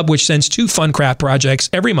Girls Club, which sends 2 fun craft projects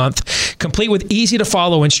every month, complete with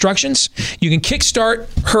easy-to-follow instructions. You can kickstart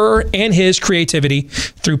her and his creativity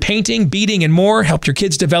through painting, beading, and more. Help your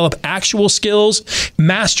kids develop actual skills,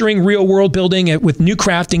 mastering real-world building with new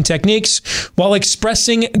crafting techniques while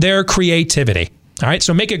expressing their creativity. All right,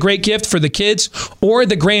 so make a great gift for the kids or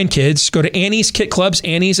the grandkids. Go to Annie's Kit Clubs.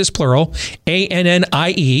 Annie's is plural,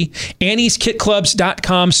 ANNIE,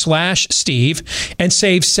 Annie'sKitClubs.com/Steve, and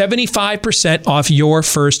save 75% off your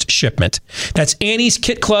first shipment. That's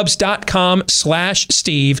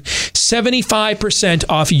Annie'sKitClubs.com/Steve, 75%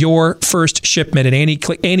 off your first shipment at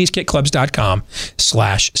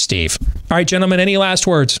Annie'sKitClubs.com/Steve. All right, gentlemen, any last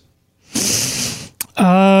words?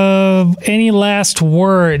 Any last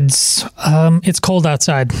words? It's cold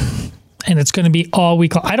outside, and it's going to be all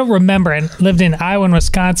week long. I don't remember. I lived in Iowa and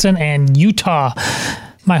Wisconsin and Utah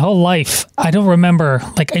my whole life, I don't remember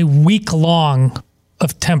like a week long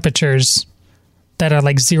of temperatures that are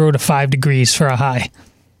like 0 to 5 degrees for a high.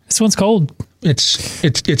 This one's cold.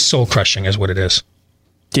 It's soul crushing is what it is.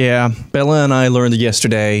 Yeah, Bella and I learned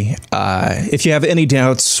yesterday, if you have any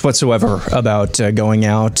doubts whatsoever about going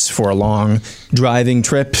out for a long driving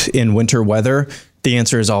trip in winter weather, the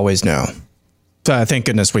answer is always no. Thank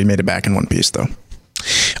goodness we made it back in one piece, though.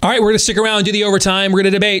 All right, we're going to stick around and do the overtime. We're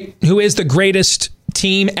going to debate who is the greatest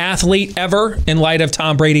team athlete ever in light of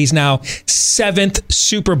Tom Brady's now 7th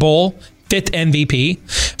Super Bowl, 5th MVP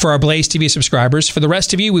for our Blaze TV subscribers. For the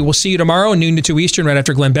rest of you, we will see you tomorrow, noon to 2 Eastern, right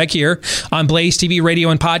after Glenn Beck here on Blaze TV, radio,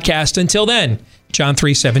 and podcast. Until then, John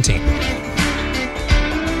 3:17.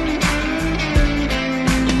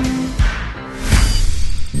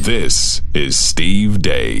 This is Steve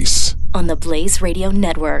Deace on the Blaze Radio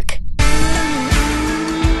Network.